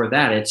this or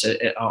that. It's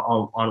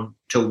on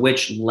to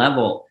which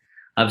level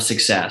of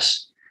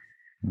success.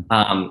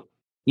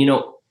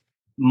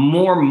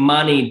 More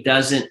money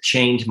doesn't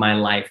change my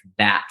life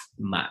that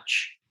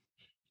much.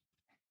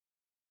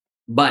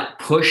 But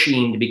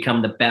pushing to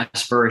become the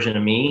best version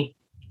of me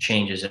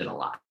changes it a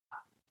lot.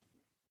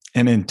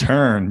 And in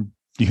turn,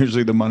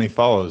 usually the money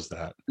follows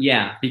that.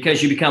 Yeah,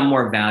 because you become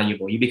more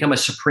valuable. You become a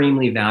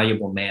supremely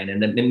valuable man.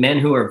 And the men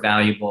who are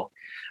valuable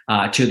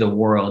to the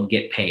world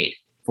get paid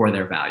for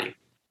their value.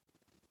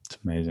 It's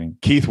amazing.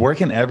 Keith, where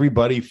can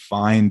everybody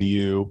find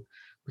you?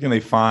 Where can they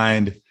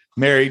find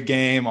Married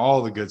Game,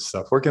 all the good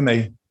stuff? Where can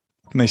they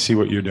see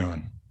what you're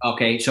doing?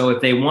 Okay, so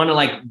if they want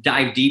to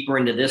dive deeper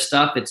into this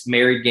stuff, it's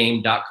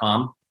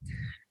marriedgame.com.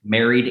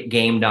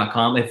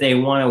 marriedgame.com. If they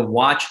want to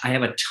watch, I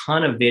have a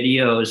ton of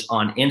videos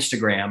on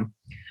Instagram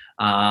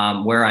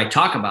where I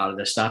talk about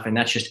this stuff, and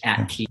that's just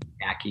at Keith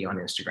Mackey on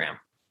Instagram.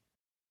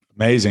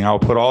 Amazing. I'll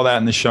put all that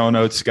in the show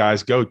notes,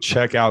 guys. Go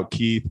check out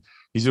Keith.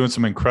 He's doing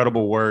some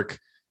incredible work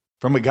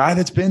from a guy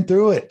that's been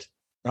through it,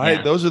 right?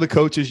 Yeah. Those are the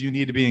coaches you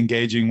need to be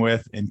engaging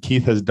with, and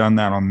Keith has done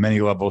that on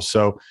many levels.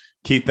 So,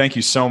 Keith, thank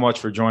you so much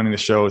for joining the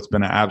show. It's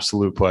been an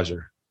absolute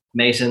pleasure.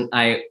 Mason,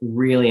 I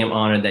really am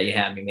honored that you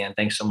had me, man.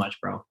 Thanks so much,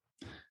 bro.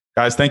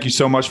 Guys, thank you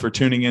so much for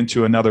tuning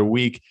into another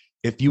week.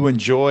 If you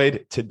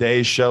enjoyed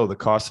today's show, the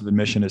cost of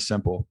admission is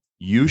simple.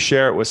 You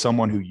share it with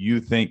someone who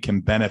you think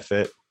can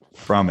benefit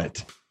from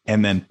it,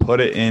 and then put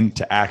it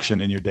into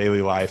action in your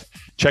daily life.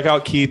 Check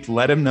out Keith.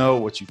 Let him know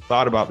what you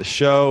thought about the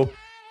show.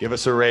 Give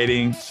us a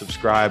rating,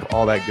 subscribe,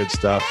 all that good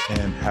stuff,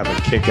 and have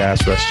a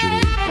kick-ass rest of your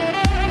week.